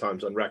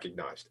sometimes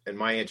unrecognized. And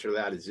my answer to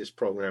that is this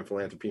program,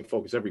 Philanthropy in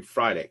Focus, every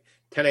Friday,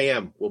 10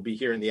 a.m. We'll be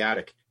here in the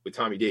attic with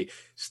Tommy D.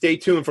 Stay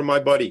tuned for my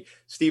buddy,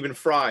 Stephen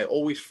Fry,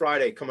 always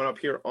Friday, coming up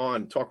here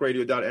on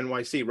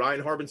talkradio.nyc.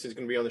 Ryan Harbinson is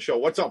going to be on the show.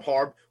 What's up,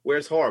 Harb?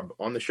 Where's Harb?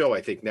 On the show,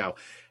 I think, now.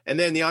 And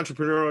then the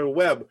Entrepreneurial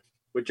Web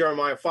with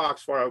Jeremiah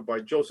Fox, followed by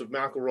Joseph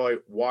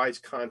McElroy. Wise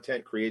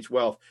content creates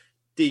wealth.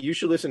 D, you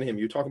should listen to him.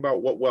 You talk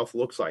about what wealth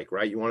looks like,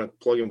 right? You want to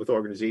plug in with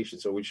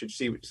organizations, so we should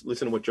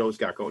listen to what Joseph's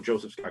got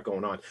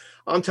going on.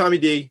 I'm Tommy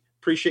D.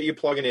 Appreciate you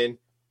plugging in.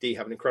 D,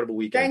 have an incredible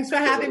weekend. Thanks for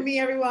having me,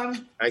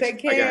 everyone. Thanks. Take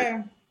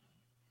care.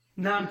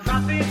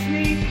 Nonprofits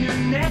need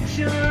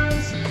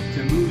connections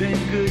to move in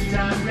good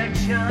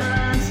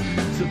directions.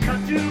 So cut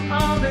through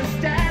all the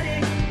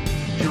static.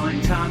 Join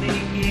Tommy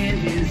in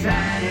his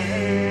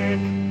attic.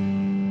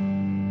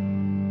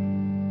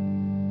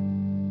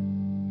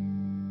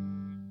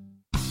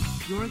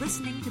 You're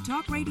listening to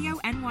Talk Radio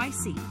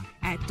NYC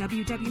at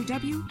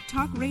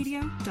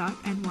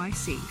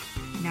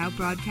www.talkradio.nyc. Now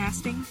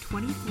broadcasting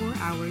 24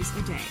 hours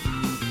a day.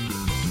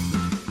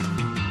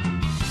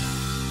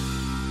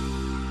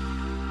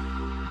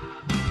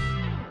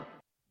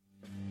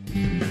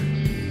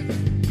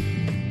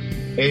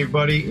 Hey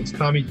everybody, it's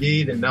Tommy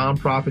D, the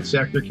nonprofit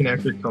sector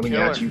connector, coming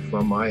at you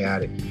from my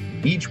attic.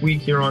 Each week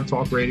here on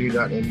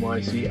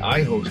talkradio.nyc,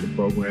 I host the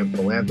program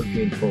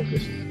Philanthropy in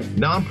Focus.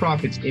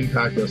 Nonprofits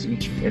impact us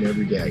each and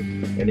every day,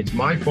 and it's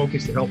my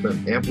focus to help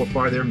them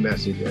amplify their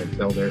message and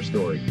tell their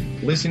story.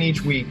 Listen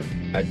each week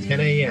at 10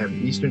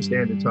 a.m. Eastern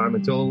Standard Time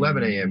until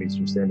 11 a.m.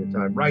 Eastern Standard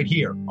Time, right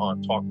here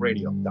on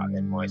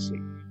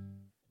talkradio.nyc.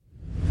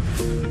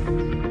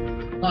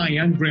 Hi,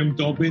 I'm Graham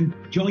Dobbin.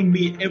 Join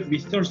me every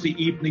Thursday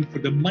evening for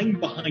the Mind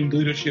Behind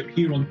Leadership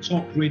here on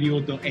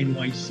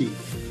talkradio.nyc.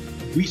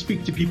 We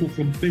speak to people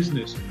from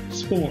business,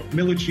 sport,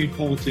 military and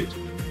politics,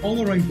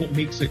 all around what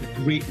makes a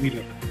great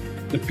leader.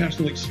 The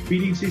personal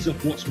experiences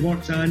of what's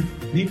worked and,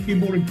 maybe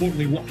more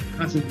importantly, what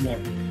hasn't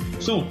worked.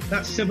 So,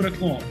 that's 7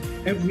 o'clock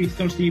every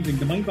Thursday evening,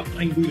 the Mind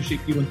Behind Leadership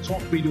here on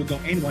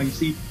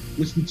talkradio.nyc.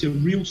 Listen to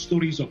real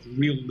stories of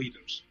real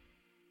leaders.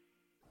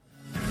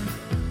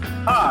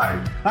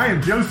 Hi, I am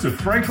Joseph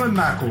Franklin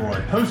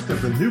McElroy, host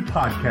of the new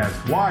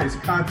podcast, Wise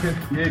Content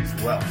Creates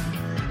Wealth.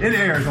 It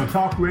airs on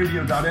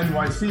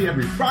talkradio.nyc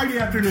every Friday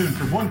afternoon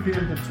from 1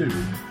 p.m. to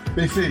 2.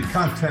 They say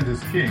content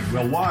is king.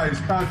 Well, wise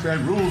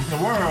content rules the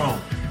world.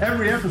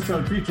 Every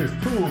episode features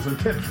tools and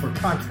tips for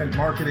content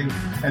marketing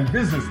and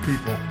business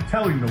people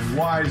telling the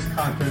wise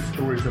content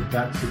stories of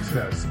that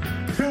success.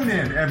 Tune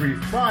in every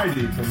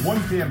Friday from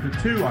 1 p.m. to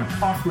 2 on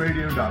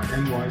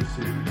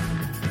talkradio.nyc.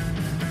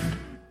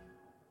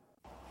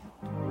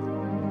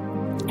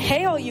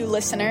 Hey all you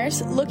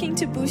listeners, looking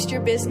to boost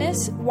your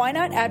business? Why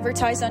not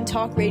advertise on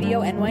Talk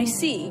Radio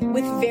NYC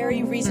with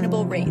very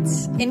reasonable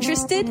rates?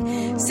 Interested?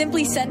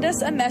 Simply send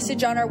us a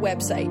message on our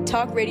website,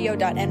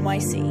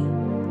 talkradio.nyc.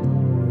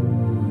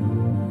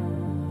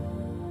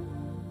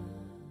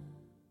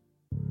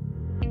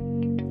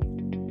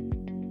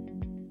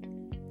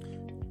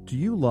 Do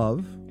you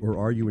love or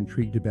are you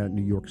intrigued about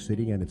New York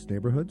City and its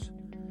neighborhoods?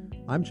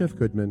 I'm Jeff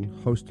Goodman,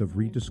 host of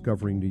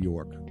Rediscovering New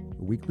York,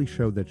 a weekly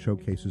show that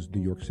showcases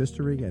New York's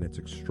history and its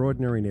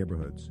extraordinary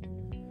neighborhoods.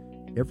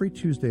 Every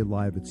Tuesday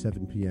live at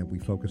 7 p.m., we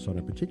focus on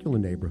a particular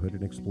neighborhood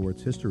and explore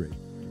its history,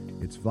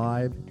 its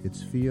vibe,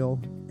 its feel,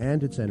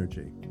 and its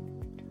energy.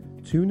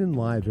 Tune in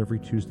live every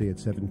Tuesday at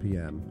 7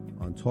 p.m.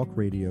 on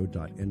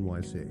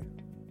talkradio.nyc.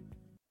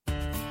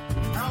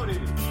 Howdy,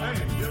 I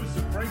am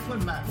Joseph Franklin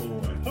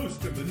McElroy,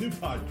 host of the new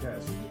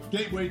podcast,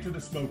 Gateway to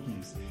the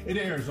Smokies. It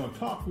airs on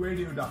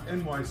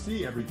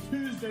talkradio.nyc every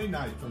Tuesday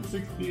night from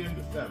 6 p.m.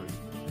 to 7.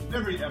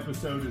 Every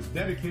episode is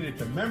dedicated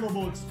to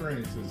memorable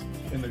experiences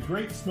in the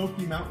Great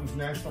Smoky Mountains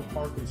National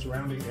Park and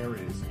surrounding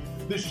areas.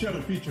 This show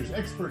features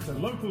experts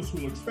and locals who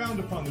will expound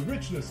upon the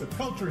richness of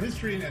culture,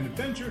 history, and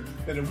adventure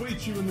that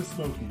awaits you in the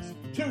Smokies.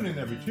 Tune in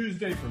every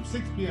Tuesday from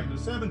 6 p.m. to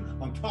 7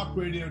 on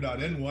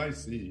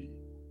talkradio.nyc.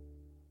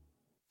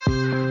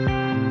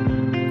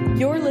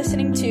 You're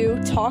listening to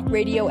Talk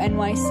Radio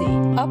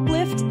NYC.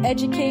 Uplift,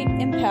 educate,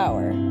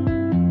 empower.